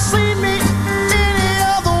never seen me any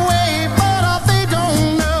other way, but they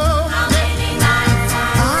don't know.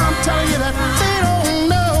 I'm telling you that they don't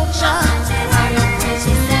know, child.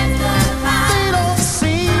 They don't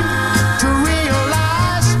seem to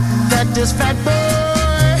realize that this fat boy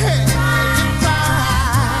can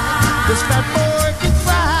cry. This fat boy can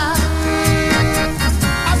cry.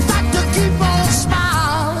 I've got to keep on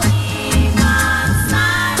smiling,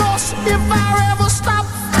 'cause if I ever stop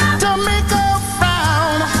to make a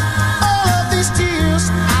frown, all of these tears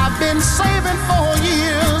I've been saving for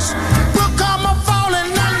years will come a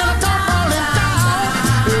falling and a tumbling down.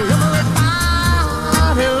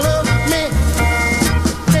 Everybody love me.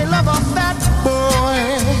 They love a fat boy.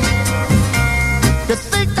 They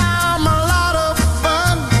think I'm a lot of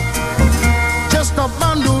fun, just a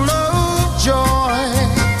bundle of joy.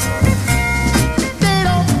 They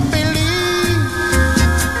don't believe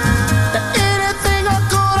that anything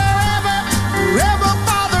could ever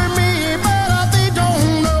bother me, but they don't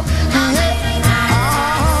know.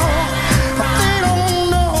 They don't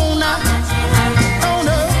know now. Oh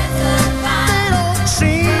no, they don't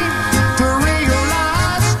seem to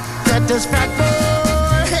realize that this fat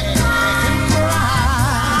boy can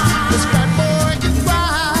cry. This fat boy can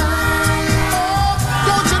cry. Oh,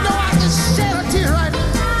 don't you know I can shed a tear right now?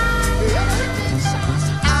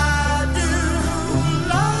 I do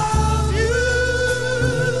love you,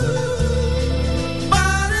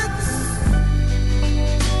 but it's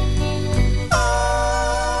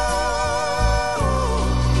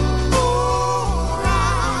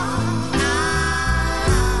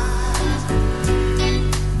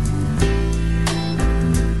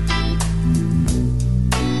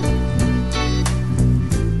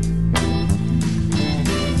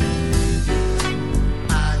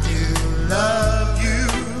I do love you.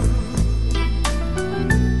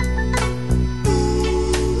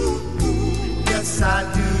 Yes, I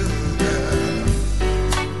do, girl.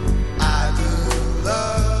 I do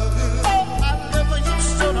love you. Oh, I never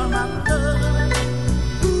used to know my love.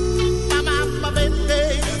 My baby,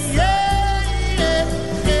 yeah.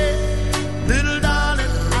 Little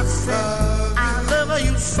darling, I said I love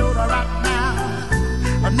you so right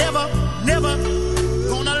now. I never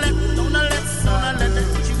gonna let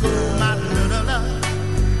you go, my little love.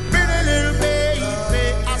 Pretty little baby,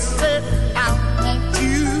 I said I want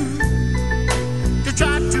you to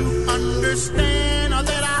try to understand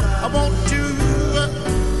that I want to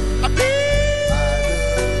be.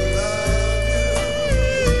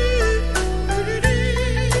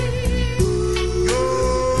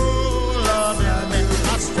 Your love,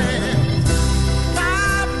 I said,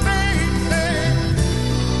 my baby,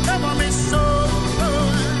 love me so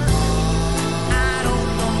good. I don't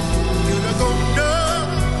want you to go, no.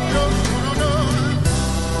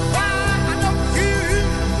 Why don't you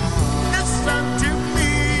listen to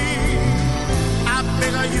me? I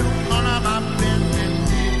beg you on my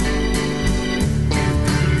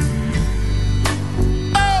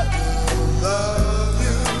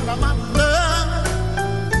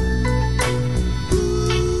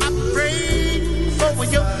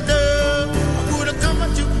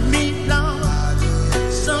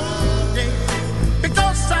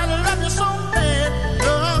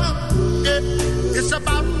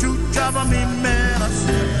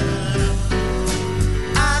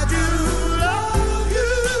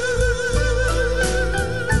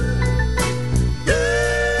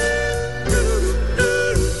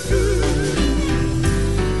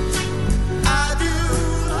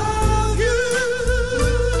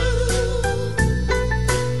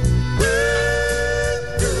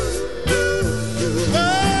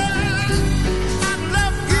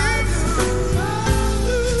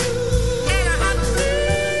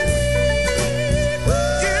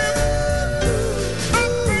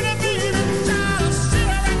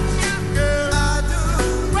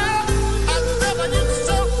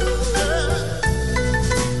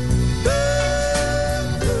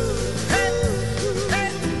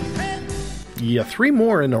Three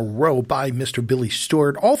more in a row by Mr. Billy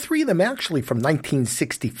Stewart. All three of them actually from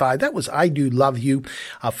 1965. That was I Do Love You.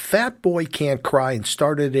 Fat Boy Can't Cry, and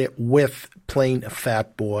started it with Plain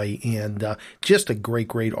Fat Boy. And just a great,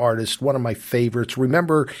 great artist. One of my favorites.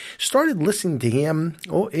 Remember, started listening to him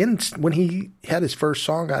when he had his first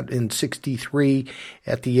song out in 63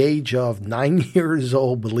 at the age of 9 years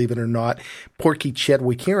old, believe it or not. Porky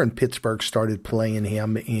Chedwick here in Pittsburgh started playing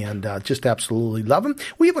him, and just absolutely love him.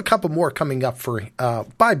 We have a couple more coming up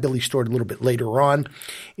by Billy Stewart a little bit later on.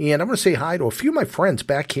 And I'm going to say hi to a few of my friends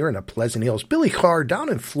back here in the Pleasant Hills. Billy Carr down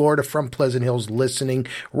in Florida from Pleasant Hills listening.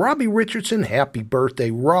 Robbie Richardson, happy birthday.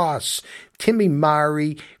 Ross, Timmy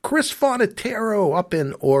Murray, Chris Fonatero up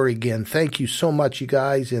in Oregon. Thank you so much, you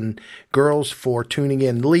guys and girls, for tuning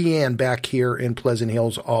in. Leanne back here in Pleasant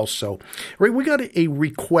Hills also. Right, we got a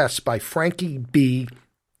request by Frankie B.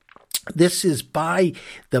 This is by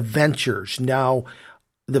The Ventures. Now,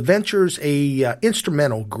 The Ventures, a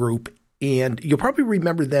instrumental group, and you'll probably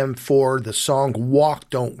remember them for the song Walk,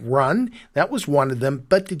 Don't Run. That was one of them.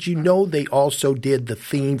 But did you know they also did the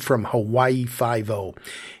theme from Hawaii Five-0?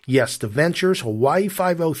 Yes, The Ventures, Hawaii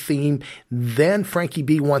Five-0 theme. Then Frankie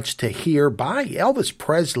B wants to hear by Elvis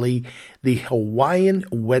Presley the Hawaiian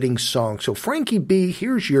Wedding Song. So Frankie B,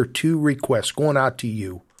 here's your two requests going out to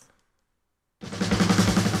you.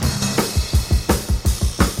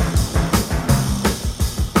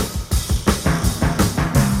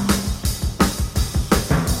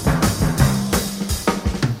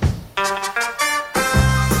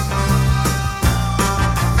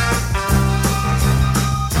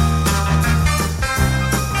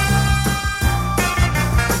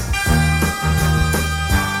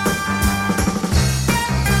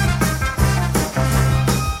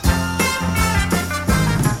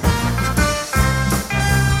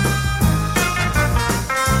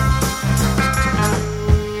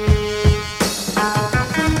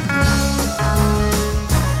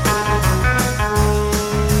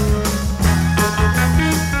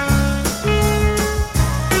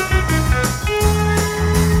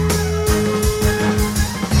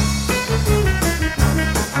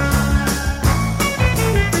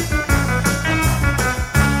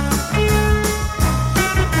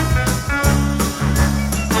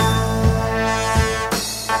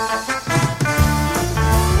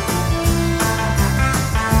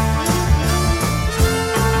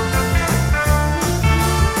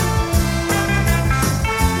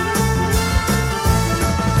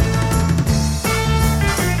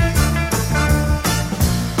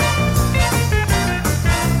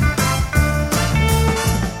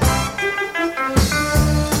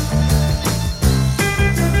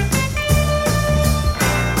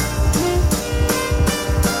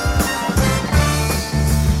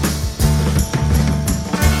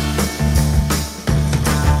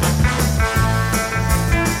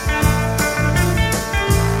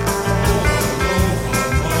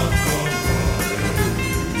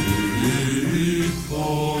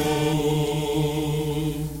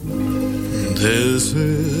 This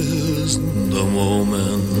is the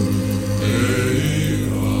moment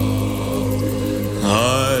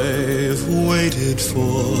I've waited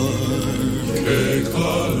for.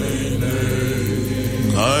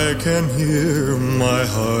 I can hear my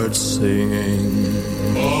heart singing.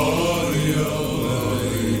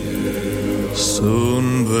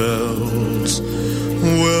 Soon bells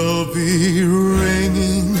will be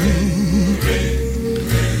ringing.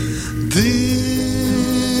 This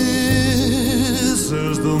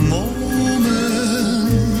is the moment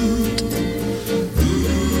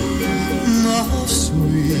of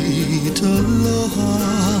sweet aloha.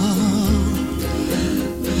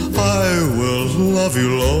 I will love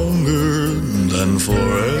you longer than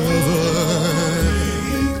forever.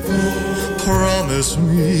 Promise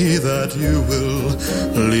me that you will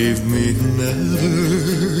leave me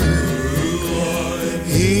never.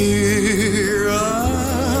 Here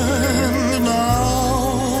and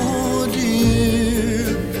now,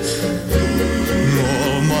 dear,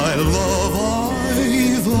 all my love I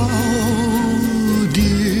vow,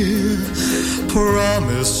 dear.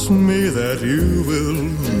 Promise me that you will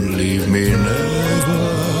leave me never.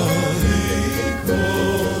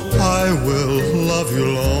 I will love you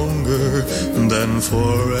longer than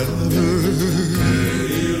forever.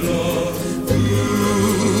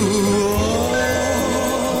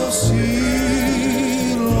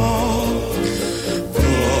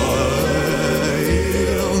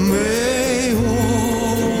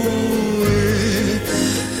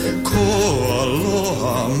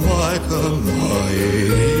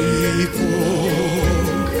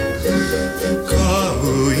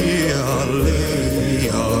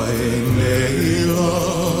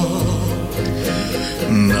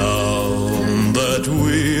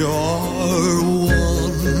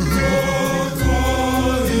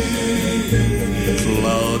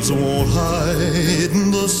 in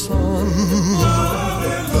the sun.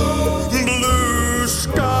 Blue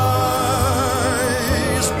skies,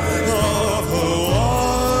 a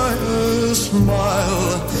Hawaiian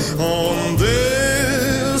smile on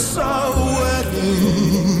this our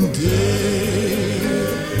wedding day.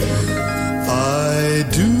 I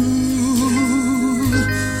do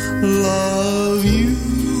love you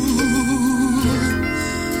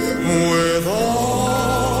with all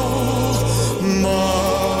my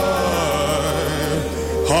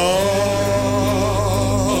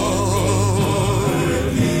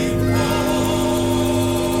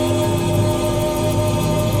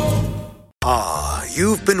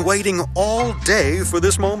You've been waiting all day for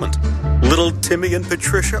this moment. Little Timmy and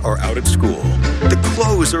Patricia are out at school. The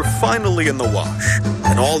clothes are finally in the wash.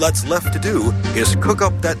 And all that's left to do is cook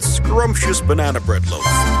up that scrumptious banana bread loaf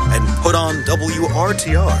and put on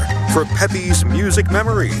WRTR for Pepe's Music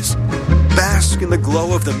Memories. Bask in the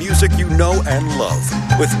glow of the music you know and love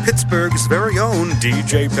with Pittsburgh's very own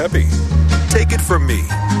DJ Pepe. Take it from me.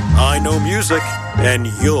 I know music, and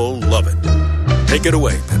you'll love it. Take it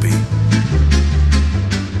away, Pepe.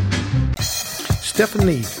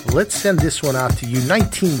 Stephanie, let's send this one out to you.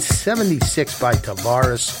 1976 by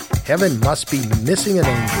Tavares. Heaven Must Be Missing an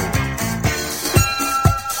Angel.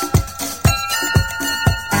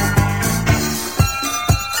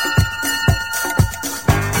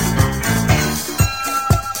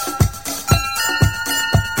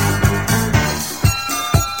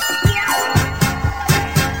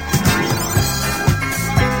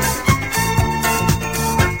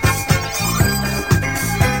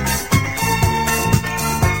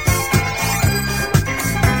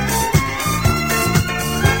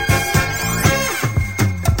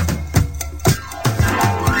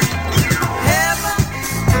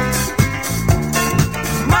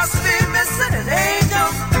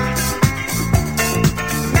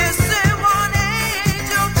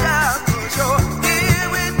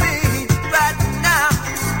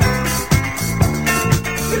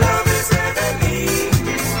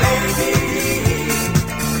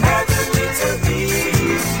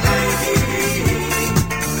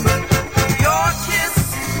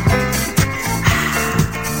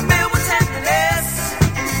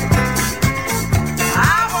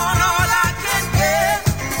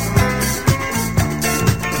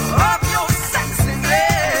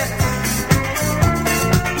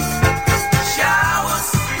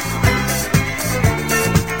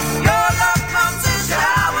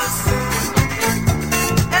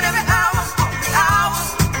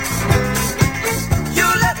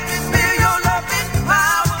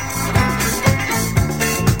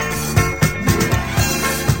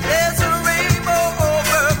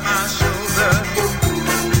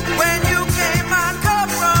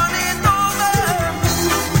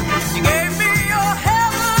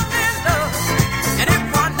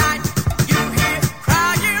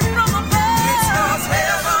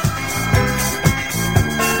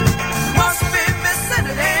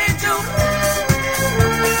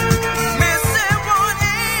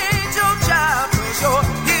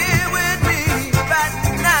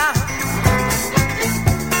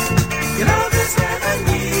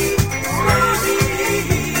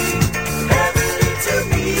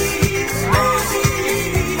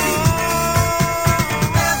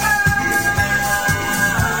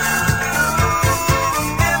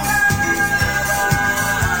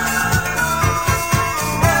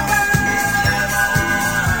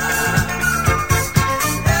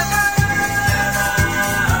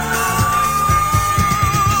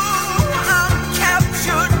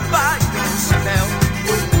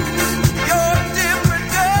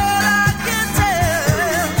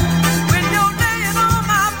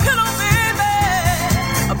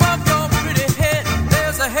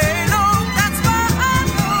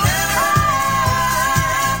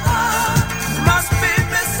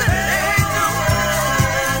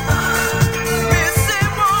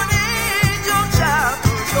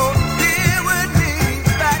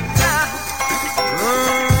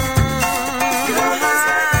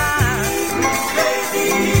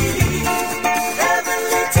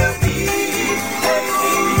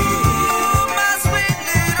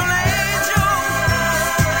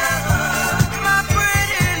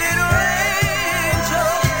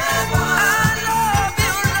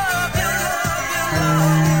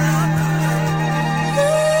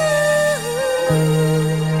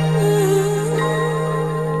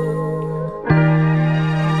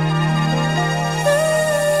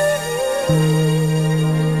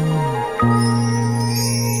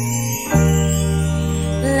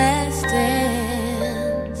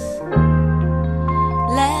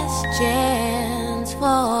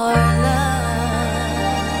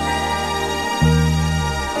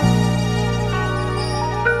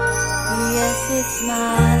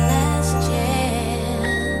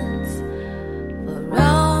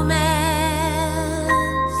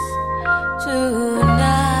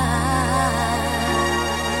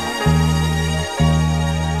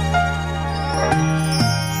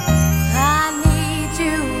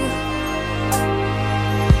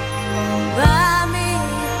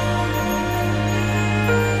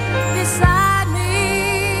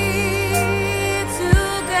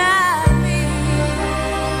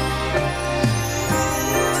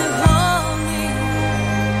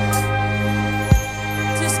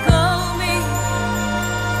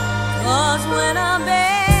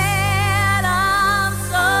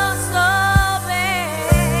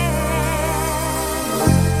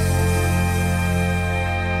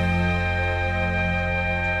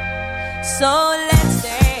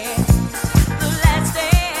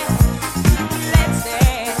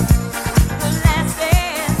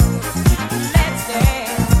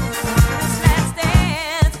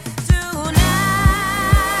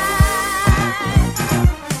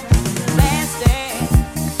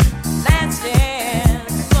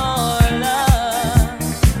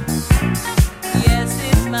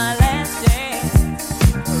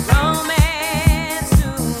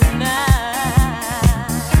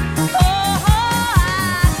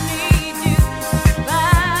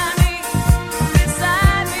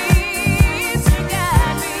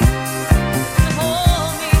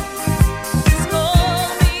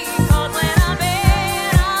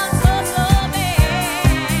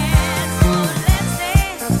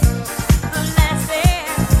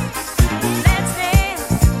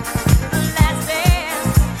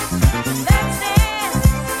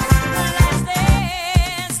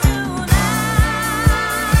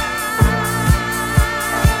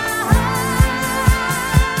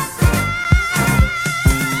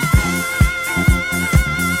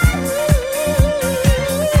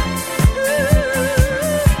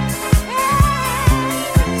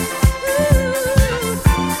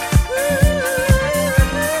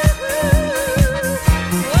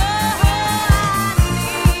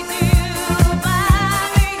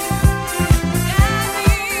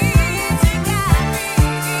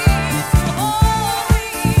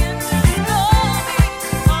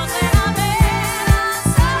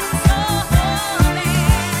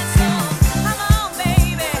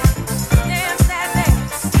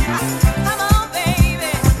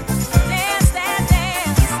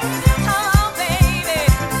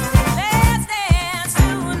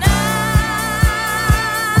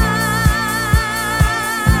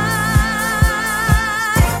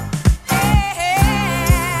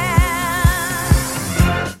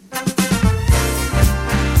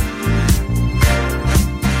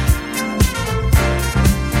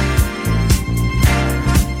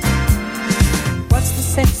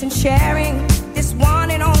 sense in sharing this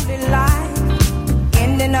one and only life,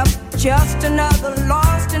 ending up just another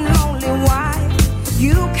lost and lonely wife.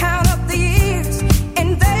 You count up the years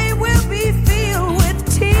and they will be filled with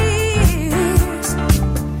tears.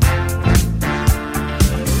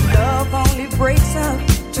 Love only breaks up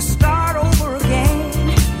to start over again.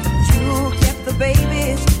 You'll get the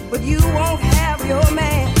babies, but you won't have your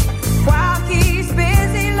man while he's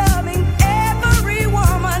busy loving every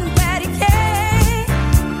woman that he can.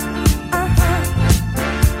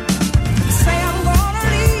 Say I'm gonna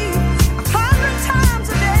leave 100 times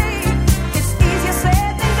a day. It's easier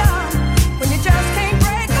said than done when you just can't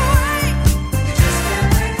break away.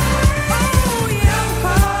 Oh, young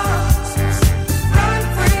hearts, run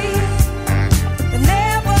free and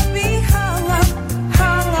never be hung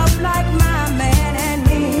up like my man and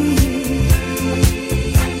me.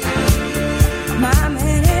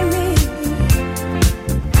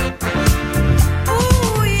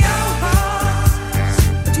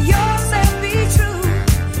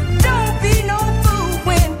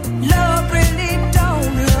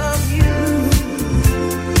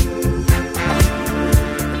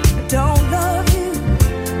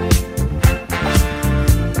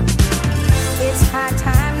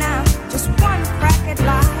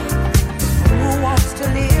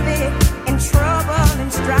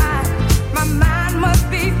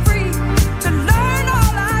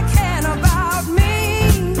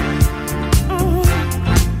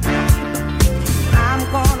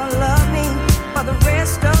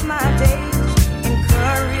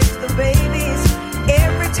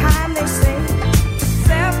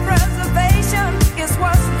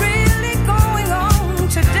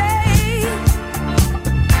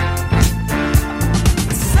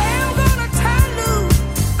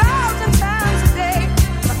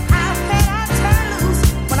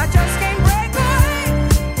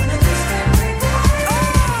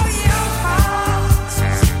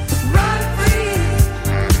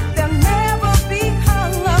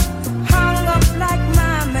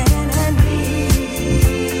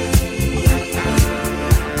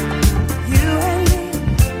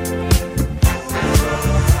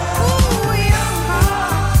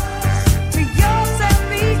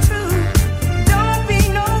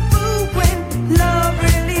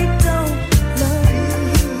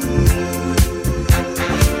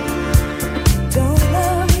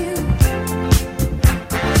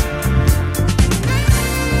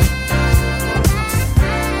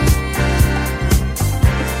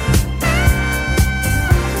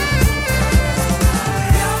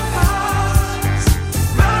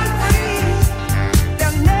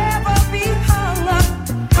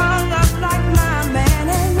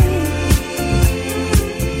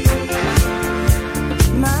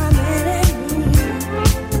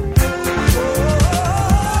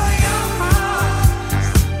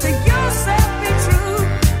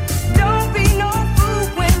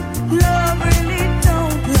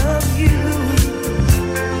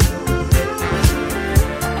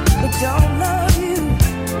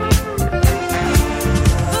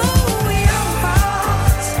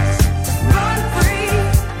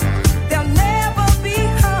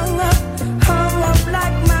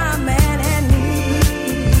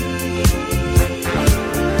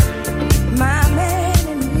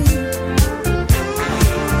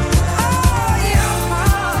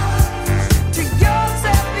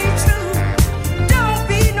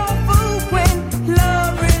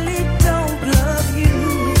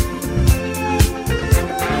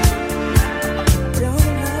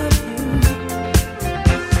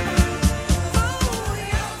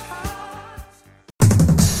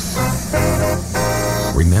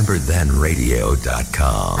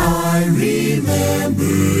 RememberThenRadio.com. I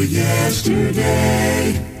remember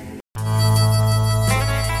yesterday.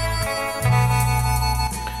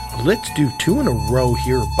 Let's do two in a row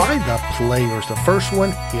here by the Players. The first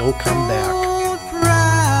one, He'll Come Back.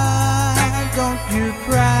 Don't you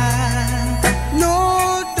cry,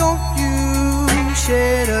 no, don't you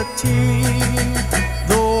shed a tear,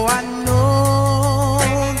 though I know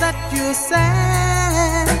that you're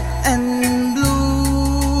sad and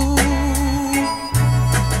blue.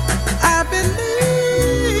 I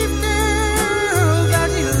believe, girl, that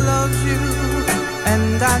he loves you,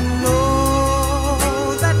 and I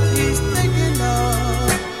know that he's thinking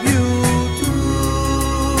of you too.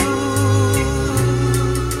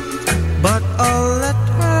 But a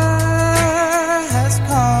letter has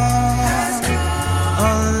come, a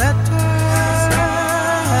letter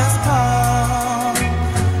has come,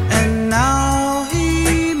 and now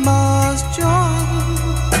he must join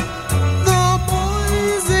the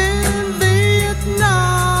boys in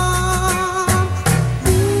Vietnam.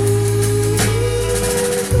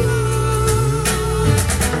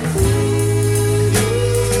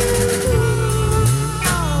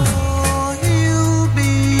 Oh, he'll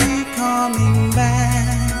be coming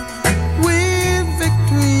back with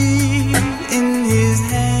victory in his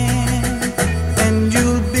hand, and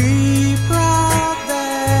you'll be proud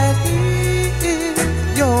that he is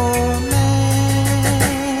your man.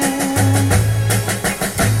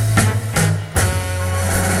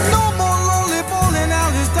 No more lonely bowling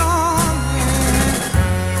alleys, darling.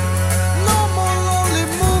 No more lonely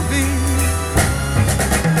movies.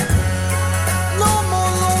 No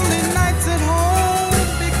more lonely nights at home,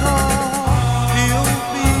 because he'll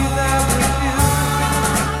be there with you.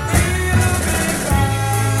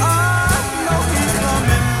 I know he's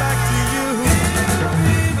coming back to you.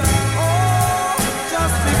 Oh,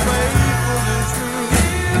 just be faithful and true.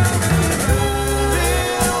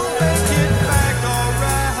 He'll make it back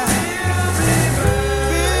alright.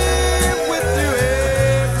 Be with you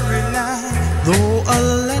every night. Though a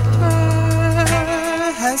letter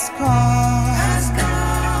has come,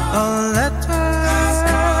 a letter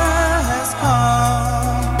has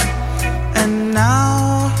come, and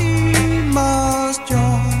now he must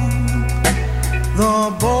join the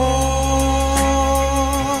boys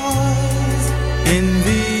in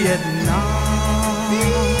Vietnam.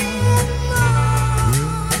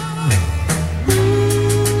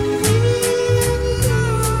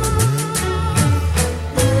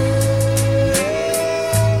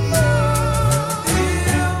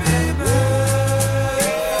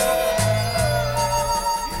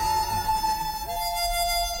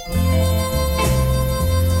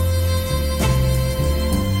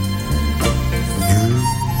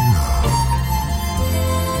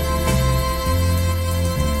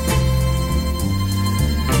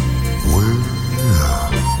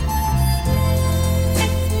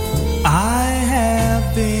 I have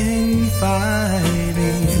been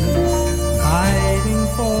fighting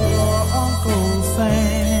for Uncle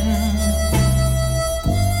Sam.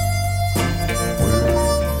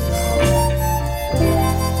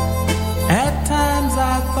 At times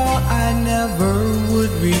I thought I never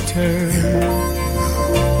would return.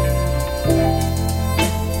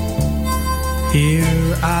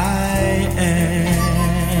 Here I am.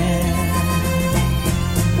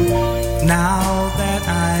 Now that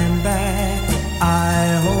I'm back,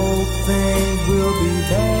 I hope things will be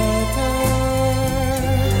better,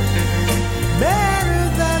 better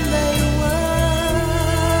than they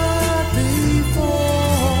were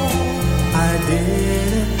before. I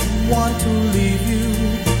didn't want to leave you,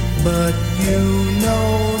 but you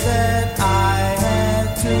know that I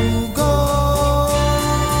had to go.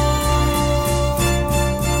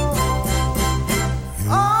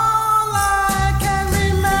 All I can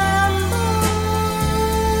remember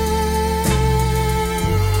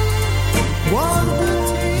was the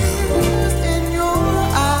tears in your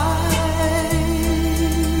eyes.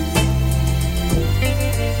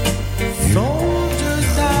 Soldiers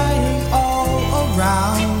dying all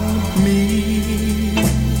around me.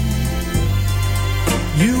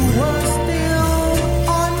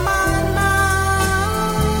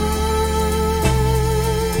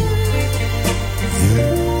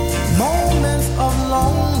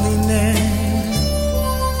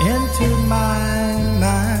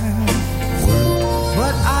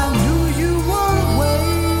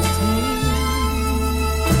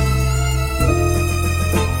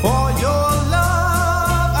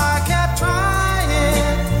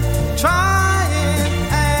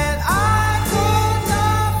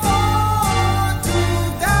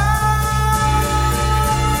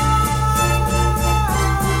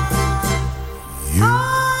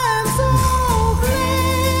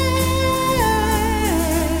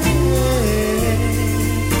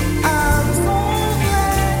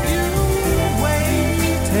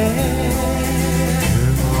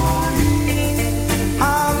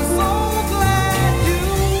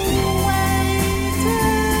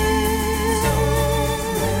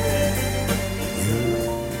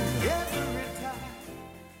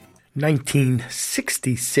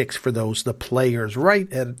 1966 for those, the Players,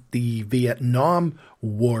 right at the Vietnam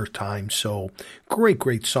War time. So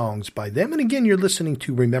great songs by them. And again, you're listening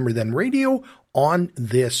to Remember Then Radio on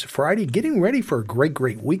this Friday, getting ready for a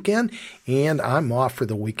great weekend. And I'm off for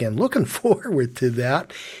the weekend. Looking forward to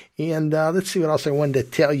that. And let's see what else I wanted to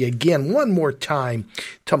tell you. Again, one more time,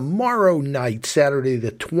 tomorrow night, Saturday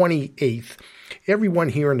the 28th, everyone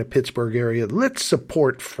here in the Pittsburgh area, let's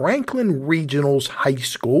support Franklin Regionals High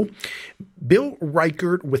School. Bill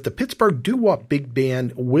Reichert with the Pittsburgh Doo-Wop Big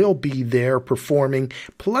Band will be there performing.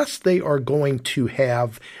 Plus, they are going to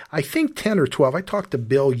have, I think, 10 or 12. I talked to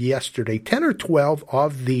Bill yesterday. 10 or 12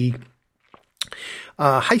 of the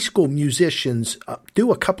high school musicians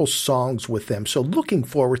do a couple songs with them. So looking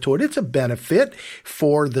forward to it. It's a benefit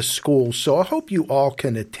for the school. So I hope you all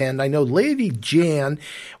can attend. I know Lady Jan,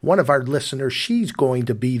 one of our listeners, she's going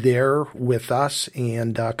to be there with us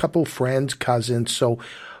and a couple friends, cousins. So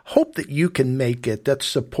hope that you can make it. Let's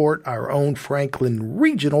support our own Franklin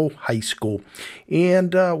Regional High School.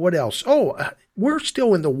 And what else? We're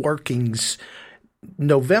still in the workings.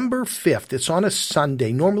 November 5th, it's on a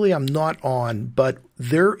Sunday. Normally I'm not on, but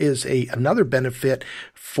there is another benefit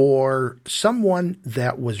for someone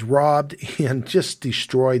that was robbed and just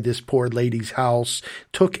destroyed this poor lady's house,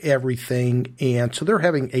 took everything, and so they're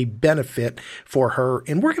having a benefit for her.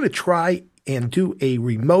 And we're going to try and do a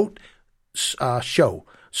remote show.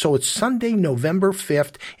 So it's Sunday, November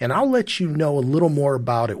 5th, and I'll let you know a little more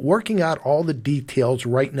about it. Working out all the details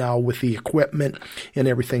right now with the equipment and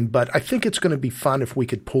everything, but I think it's going to be fun if we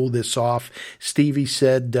could pull this off. Stevie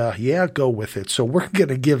said, yeah, go with it. So we're going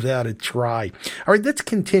to give that a try. All right, let's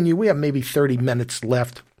continue. We have maybe 30 minutes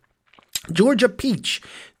left. Georgia Peach,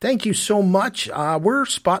 thank you so much. We're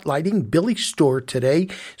spotlighting Billy Stewart today,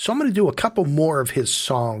 so I'm going to do a couple more of his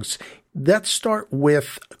songs. Let's start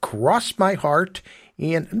with Cross My Heart,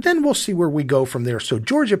 and then we'll see where we go from there. So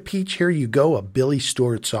Georgia Peach, here you go, a Billy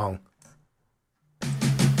Stewart song.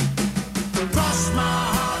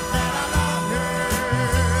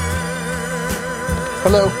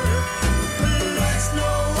 Hello.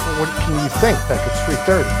 What can you think? Like it's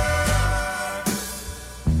 3:30.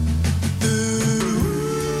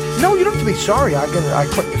 No, you don't have to be sorry. If I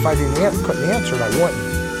couldn't answer it, I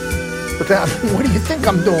wouldn't. But what do you think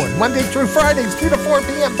I'm doing? Monday through Fridays, 2 to 4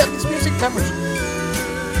 p.m. Peppy's Music Memories.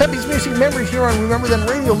 Peppy's Music Memories here on Remember Then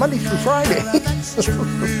Radio, Monday through Friday.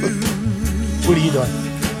 What are you doing?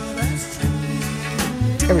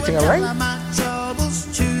 Everything all right?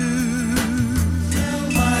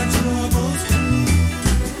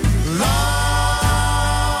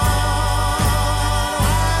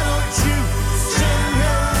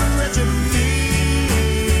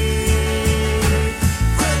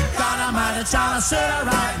 Trying to say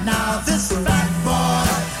right now, this fat boy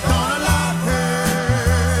gonna love her.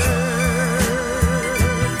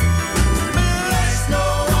 There's no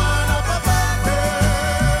one up above her.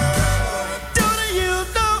 Do you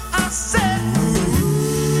know I said?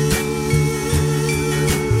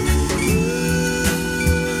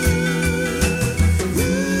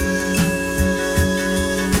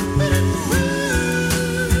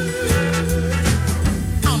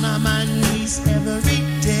 On my knees every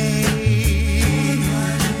day.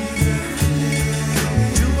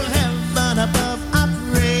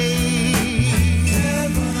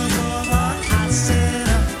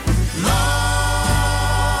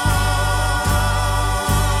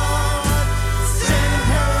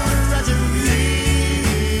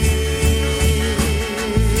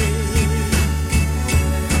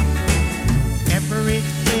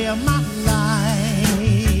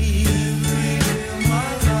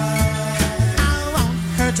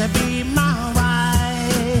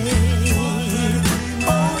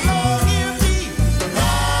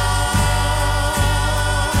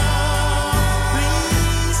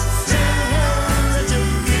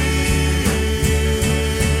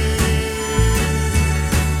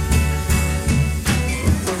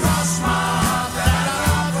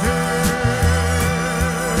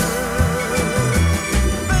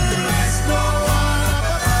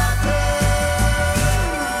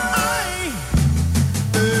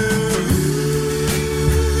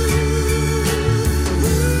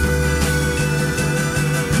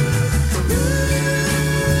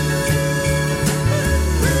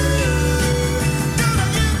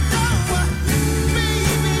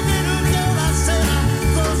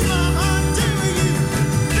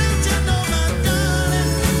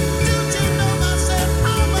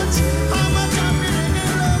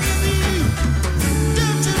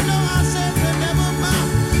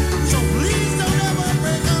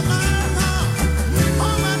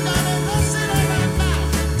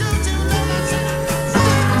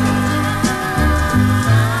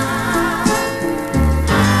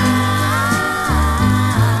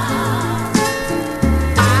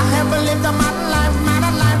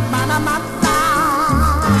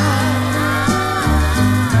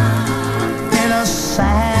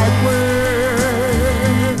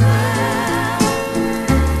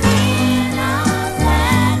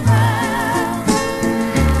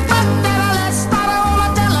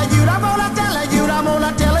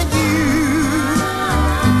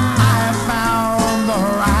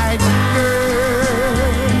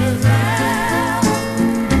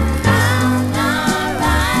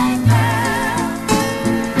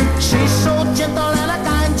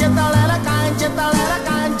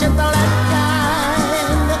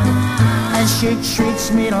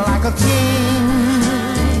 treats me like a king.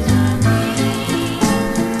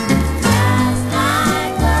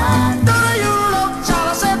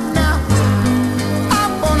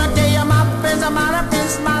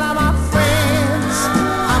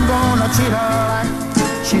 Treat her like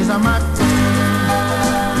she's a mutt.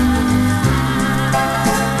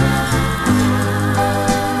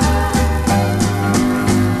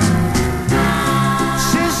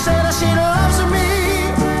 She said that she loves me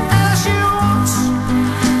and she wants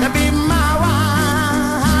to be my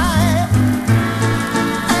wife.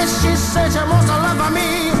 And she said she wants to love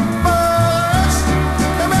me first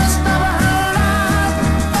the rest of her life.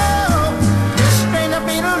 Oh, this string of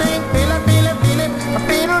beetle-ling, beetle-beetle-beetle,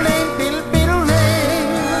 beetle-ling,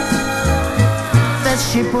 that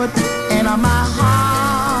she put in my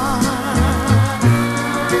heart.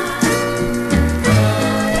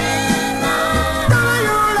 Don't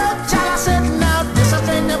you look, child, I said now this is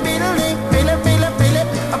in the beetle-ling, beetle-beetle-beetle,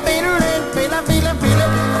 a beetle-ling, beetle-beetle-beetle,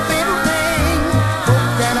 a beetle-ling. Hope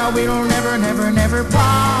that we'll never, never, never part.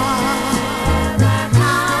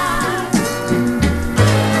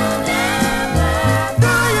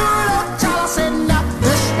 Don't you look, child, I said now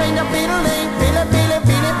this string of beetle-ling,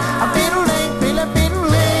 beetle-beetle-beetle, a beetle-ling,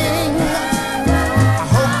 beetle-beetle-ling. I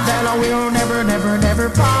hope that we'll never, never, never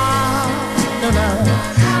part.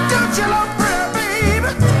 Don't you look pretty,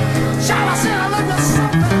 baby? Child, I said I love you so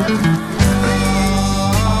bad.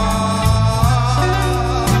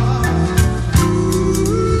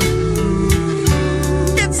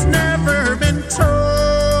 It's never been told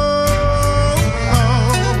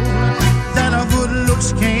that a good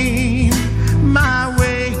looks came my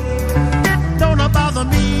way. It don't bother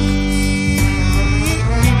me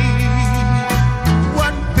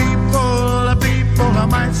what people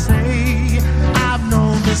might say. I've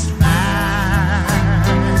known this fact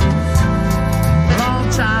a long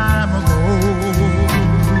time ago.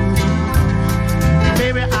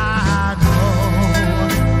 Baby, I know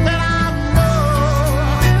that I'm no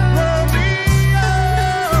Romeo.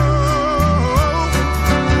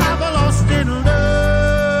 I've lost in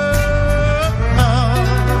love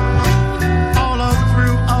all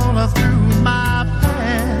through my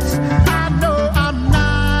past. I know I'm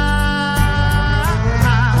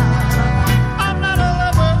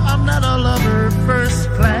not a lover first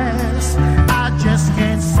class. I just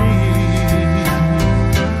can't see.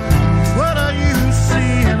 What are you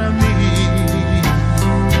seeing of me?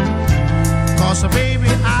 'Cause baby,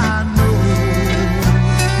 I know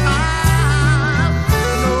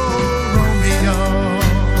Romeo.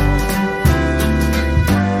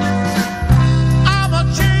 I'm a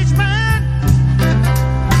changed man.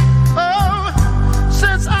 Oh,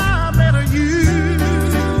 since I met you.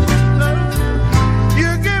 You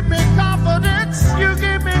give me confidence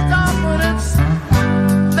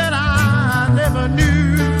that I never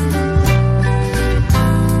knew.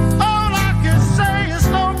 All I can say is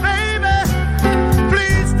no, baby,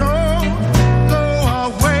 please don't go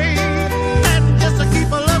away. And just to keep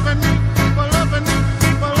loving me, keep loving me,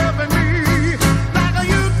 keep loving me like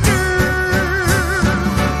you do.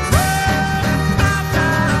 I've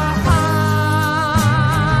got a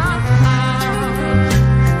heart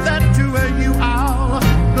that to you I'll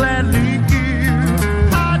gladly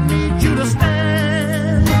give. I need you to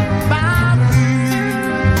stand by me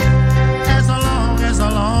as long as I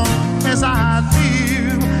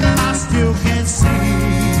live. I still can't see.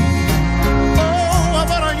 Oh, what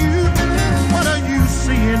are you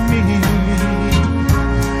seeing me?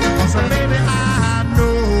 'Cause baby, I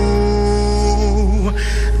know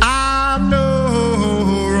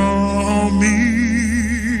wrong me.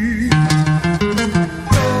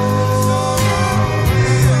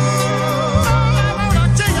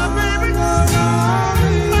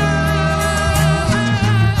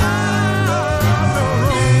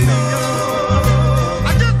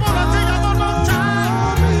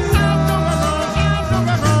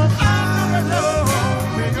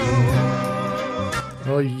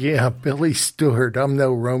 Oh, yeah, Billy Stewart. I'm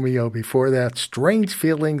no Romeo. Before that, Strange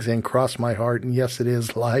Feelings and Cross My Heart. And yes, it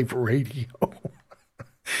is live radio.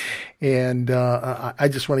 And I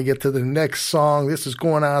just want to get to the next song. This is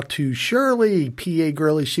going out to Shirley, PA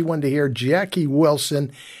Girlie. She wanted to hear Jackie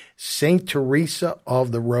Wilson, St. Teresa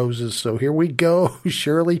of the Roses. So here we go,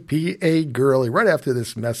 Shirley, PA Girlie, right after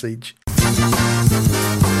this message.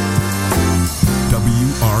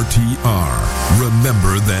 WRTR,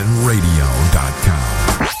 RememberThenRadio.com.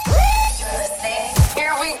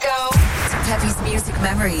 Here we go. Peppy's Music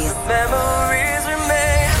Memories. Memories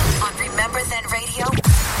remain. On Remember Then Radio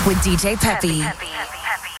with DJ Peppy.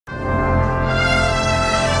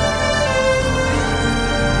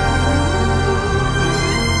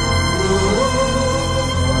 Ooh.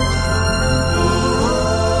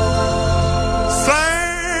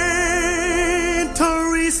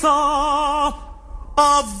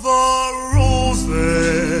 of the roses.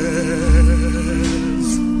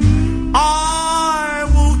 I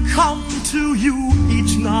will come to you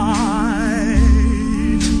each night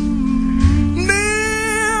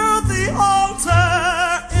near the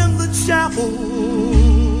altar in the chapel.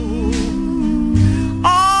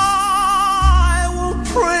 I will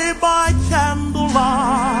pray by candlelight.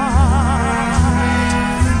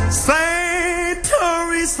 Saint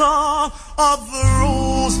Teresa of the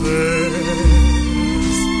roses,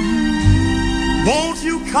 won't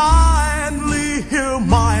you kindly hear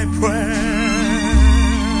my prayer?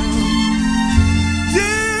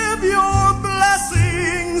 Give your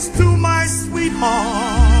blessings to my sweetheart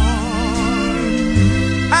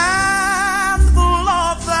and the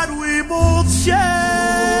love that we both share.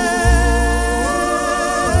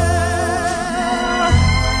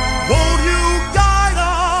 Won't you guide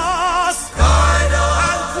us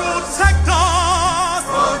and protect us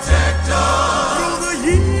through the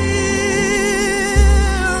years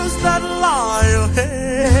that lie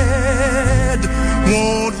ahead?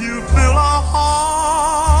 Won't you fill our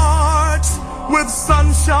hearts with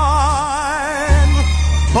sunshine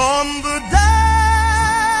on the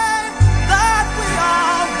day that we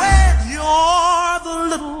are wed? You're the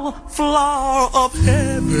little flower of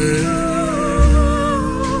heaven,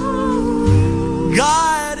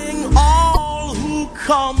 guiding all who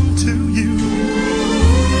come to you.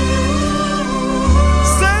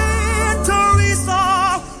 Saint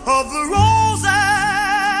Teresa of the roses,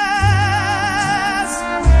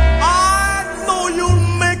 I know you'll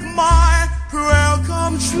make my prayer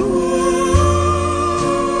come true.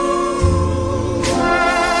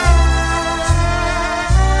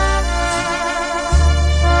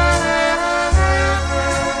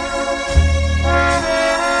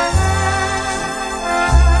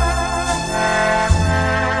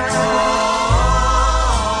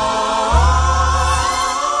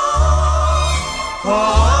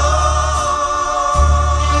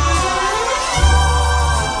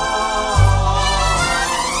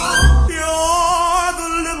 You're the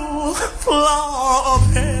little flower of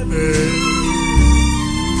heaven,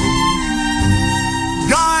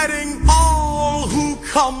 guiding all who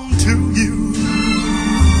come to you.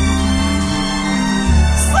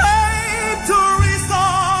 Saint Teresa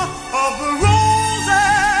of the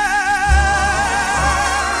roses,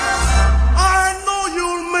 I know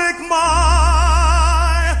you'll make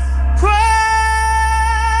my prayer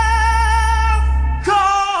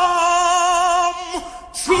come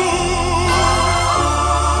true.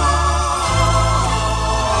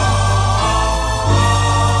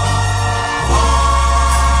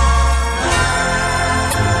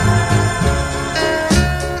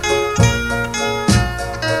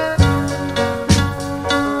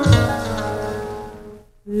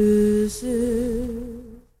 This is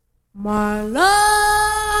my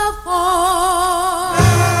love for.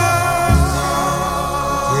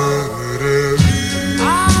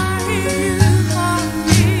 I hear you call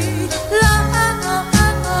me love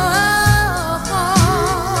for.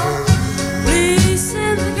 Please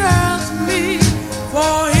send the girl to me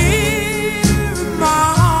for hearing my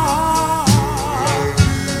heart.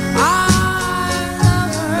 I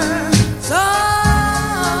love her so.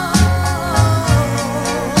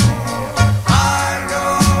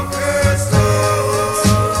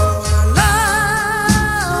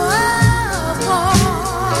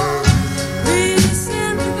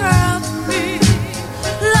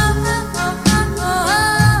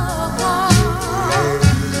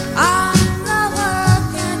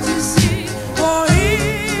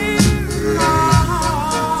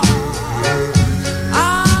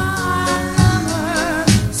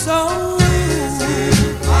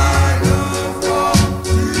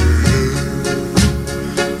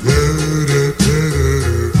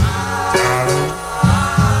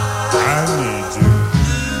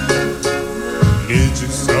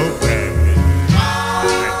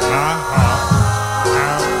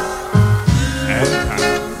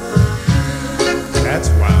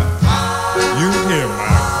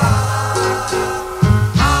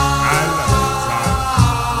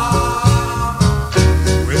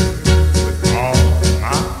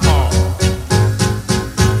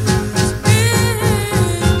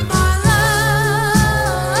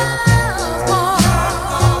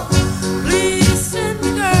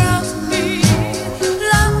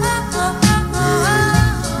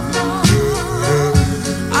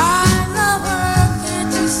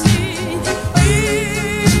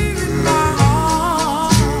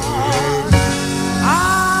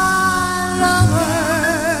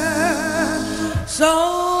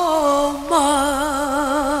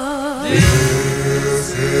 This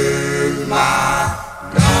is my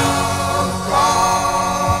love.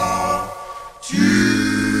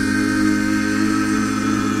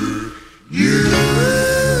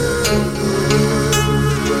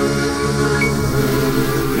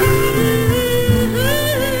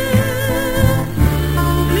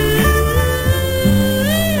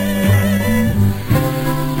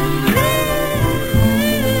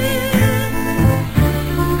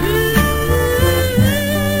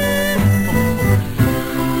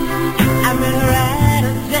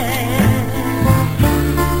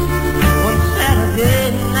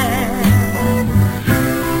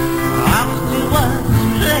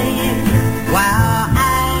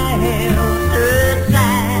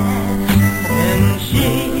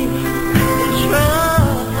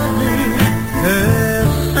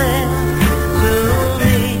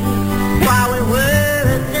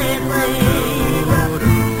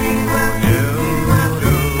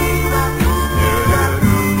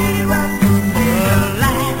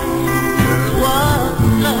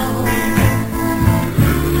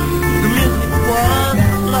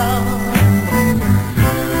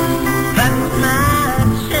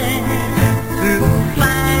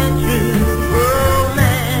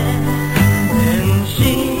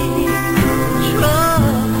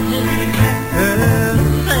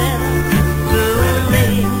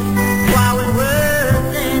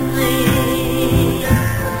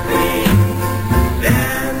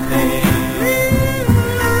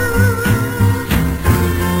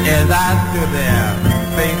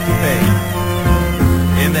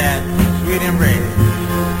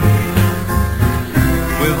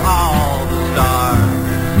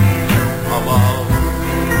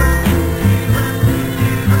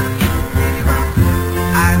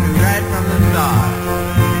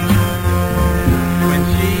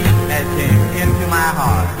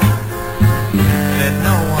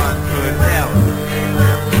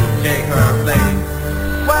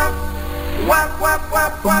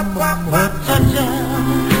 touch of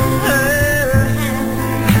her hand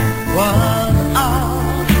was all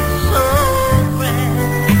so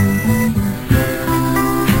grand.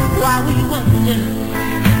 While we wandered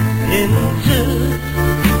into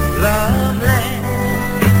love land,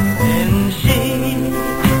 and she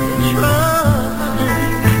trusted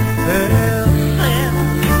herself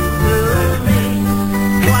to me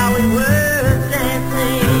while we were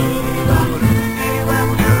dancing.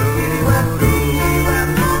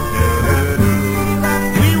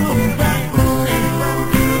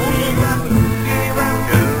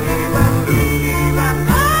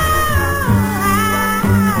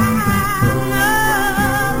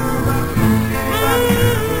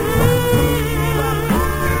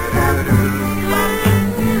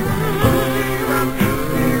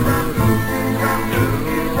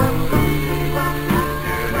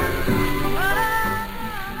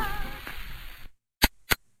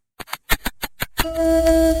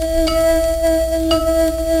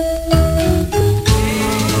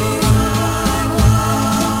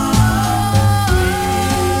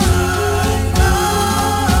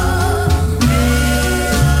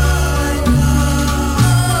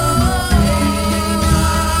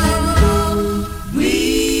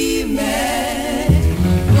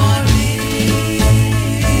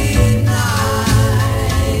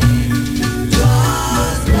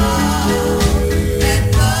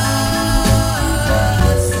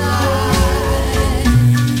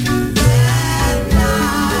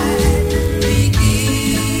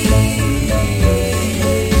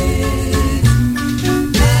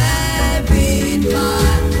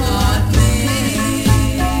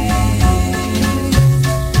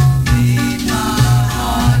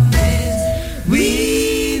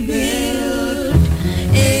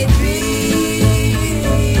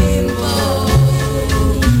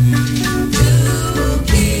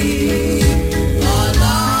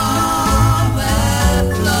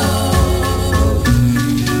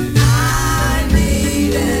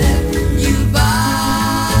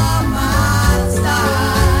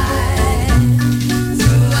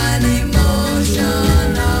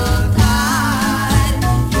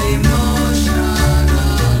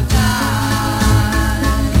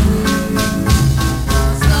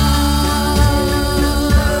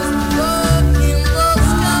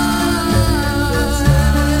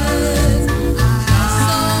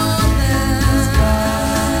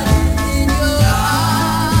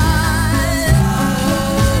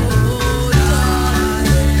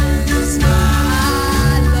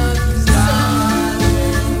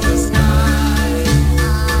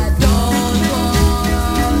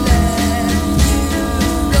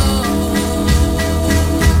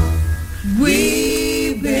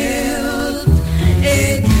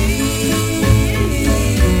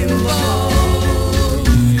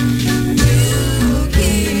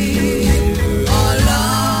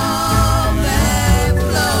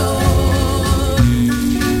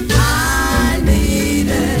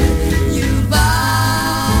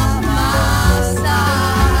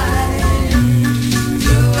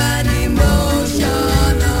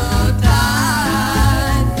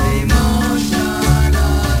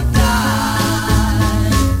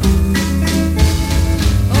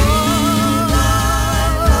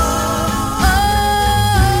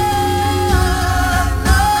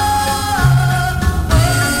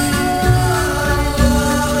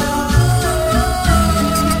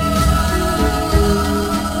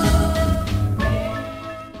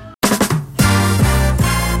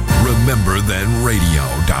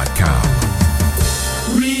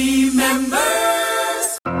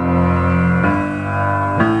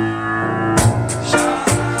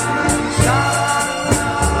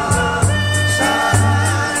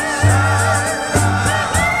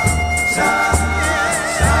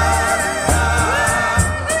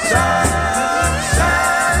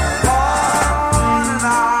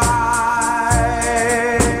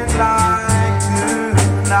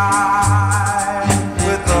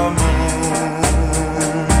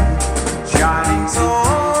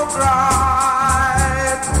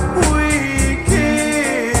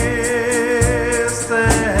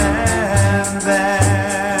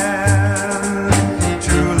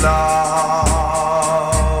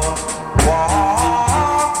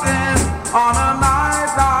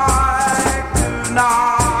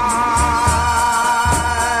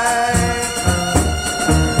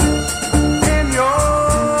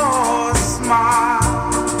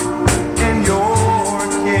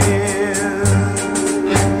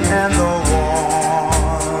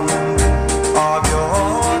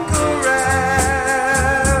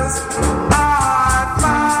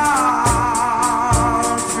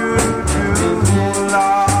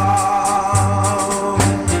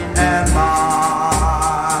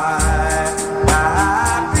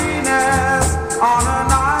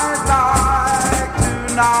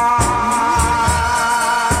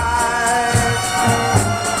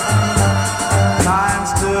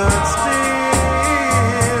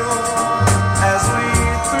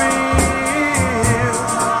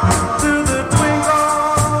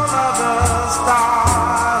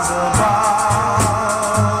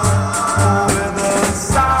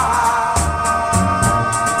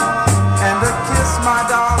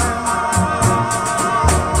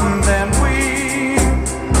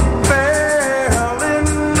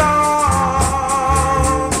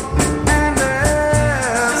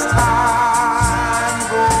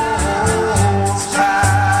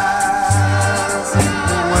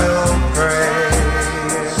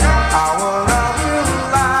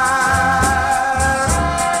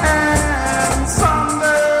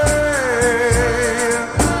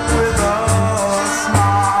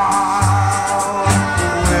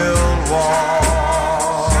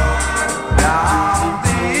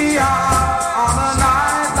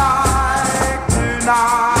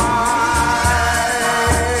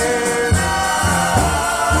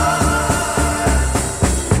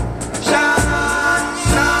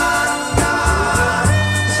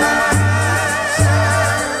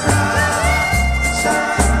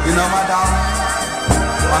 know, my darling,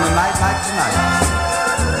 on a night like tonight,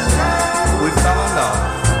 we fell in love.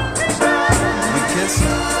 We kissed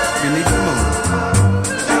beneath the moon.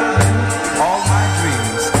 All my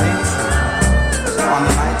dreams came true on a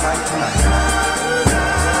night like tonight.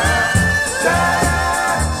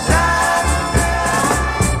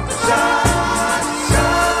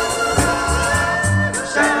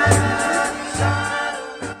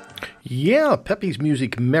 Yeah, Pepe's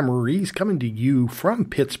Music Memories coming to you from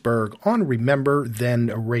Pittsburgh on Remember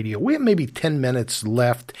Then Radio. We have maybe 10 minutes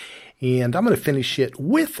left, and I'm going to finish it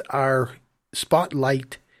with our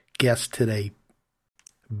spotlight guest today,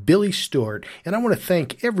 Billy Stewart. And I want to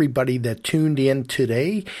thank everybody that tuned in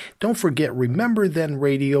today. Don't forget, Remember Then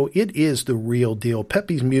Radio. It is the real deal.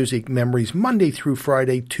 Pepe's Music Memories, Monday through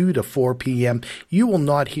Friday, 2 to 4 p.m. You will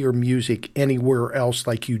not hear music anywhere else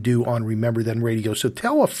like you do on Remember Then Radio. So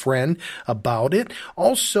tell a friend about it.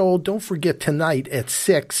 Also, don't forget tonight at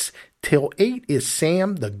 6 till 8 is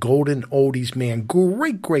Sam, the Golden Oldies Man.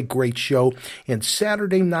 Great show. And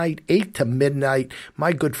Saturday night, 8 to midnight,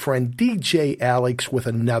 my good friend DJ Alex with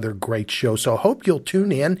another great show. So I hope you'll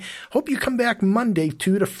tune in. Hope you come back Monday,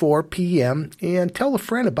 2 to 4 p.m. and tell a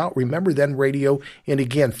friend about Remember Then Radio. And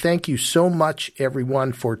again, thank you so much,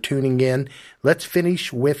 everyone, for tuning in. Let's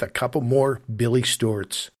finish with a couple more Billy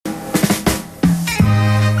Stewarts.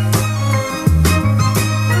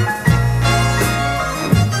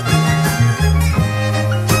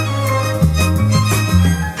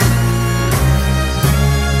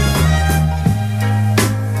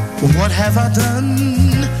 What have I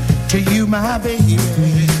done to you, my baby,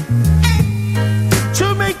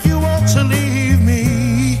 to make you want to leave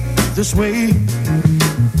me this way?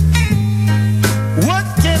 What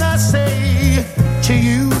can I say to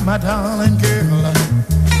you, my darling girl,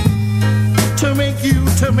 to make you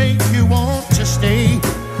want to stay?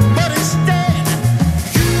 But instead,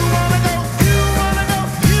 you wanna go,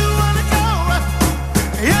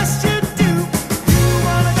 yes you do.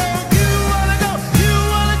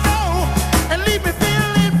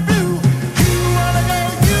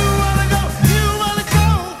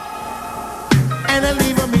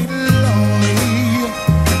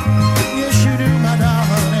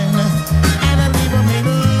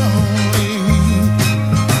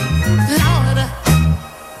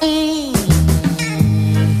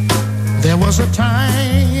 There was a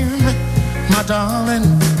time, my darling,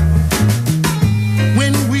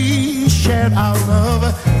 when we shared our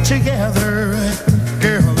love together,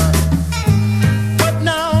 girl. But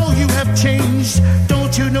now you have changed,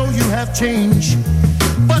 don't you know you have changed?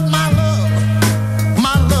 But my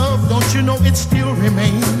love, don't you know it still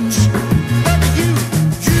remains? But you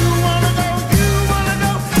wanna go,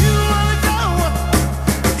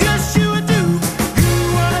 yes you do.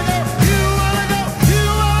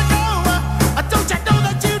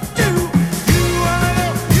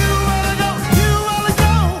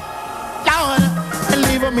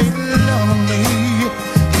 Me lonely,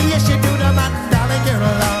 yes you do, my darling girl,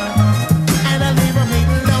 and I leave me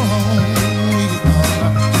lonely.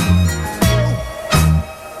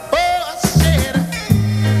 Oh, I said,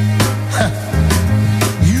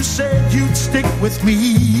 you said you'd stick with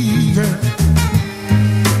me, girl.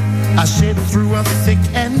 I said through a thick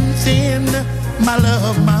and thin, my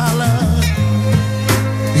love, my love.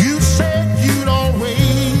 You said you'd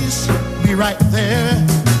always be right there.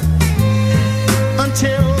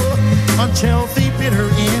 Until the bitter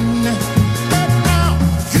end. But now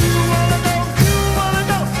you wanna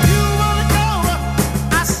go.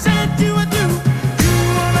 I said you would do. You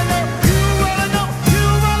wanna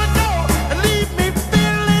go, and leave me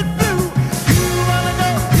feeling blue. You wanna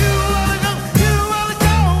go.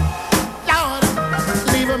 Lord,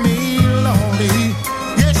 leave me lonely.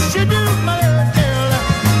 Yes, you do, my girl.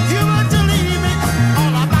 You want to leave me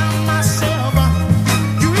all by myself.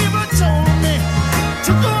 You even told me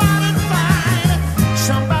to go out and find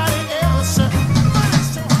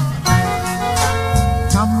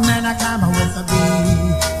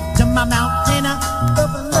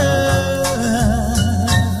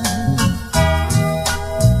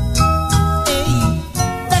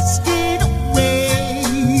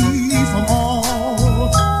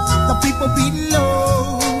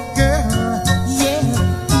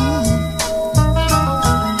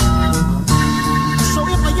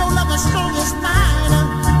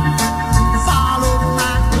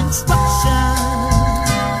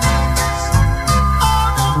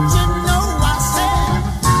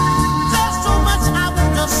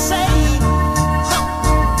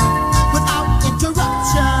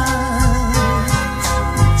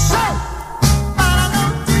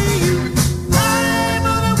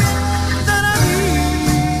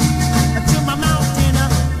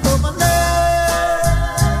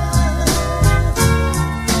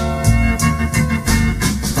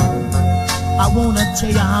tell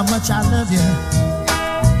you how much I love you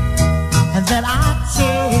and that I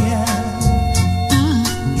care.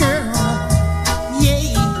 Girl,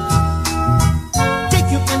 yeah. Take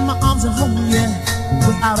you in my arms and hold you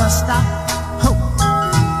without a stop, hope,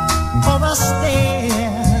 or a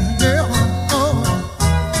stare. Girl, oh,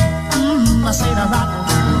 I say that right.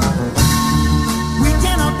 We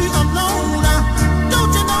cannot be alone.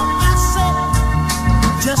 Don't you know I said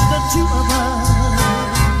just the two of us.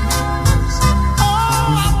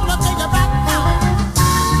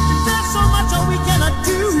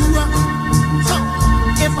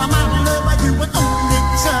 If I'm out of love, you would only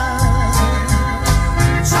trust.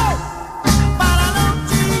 So, but I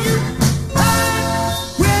love you.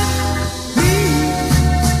 With me,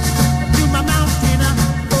 to my mountain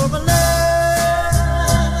over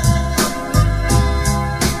love.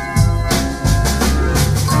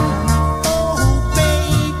 Oh,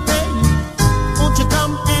 baby, won't you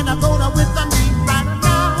come and go with me right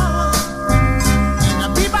now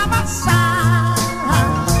and be by my side?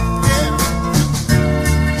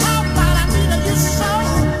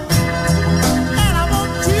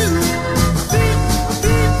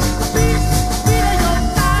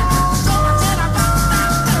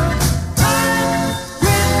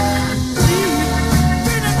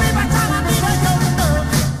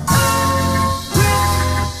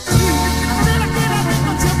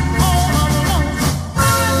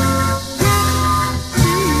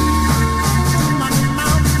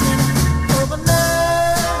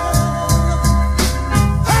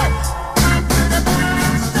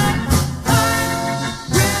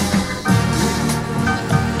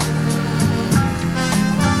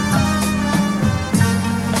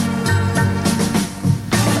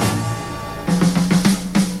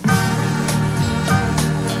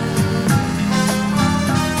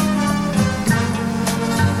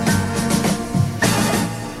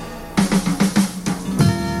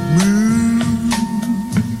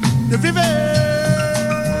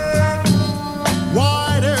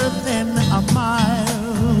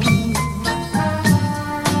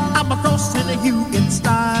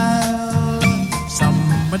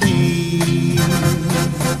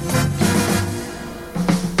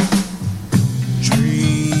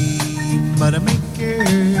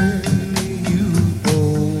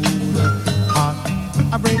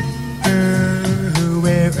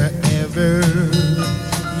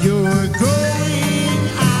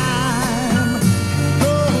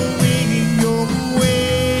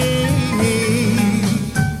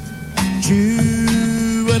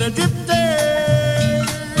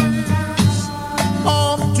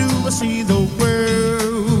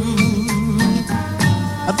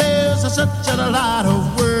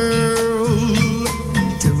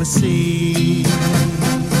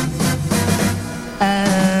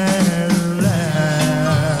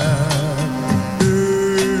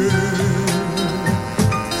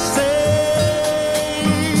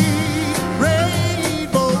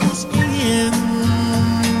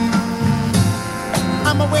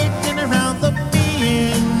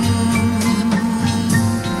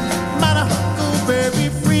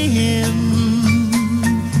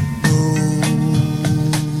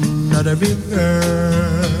 The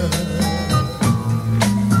river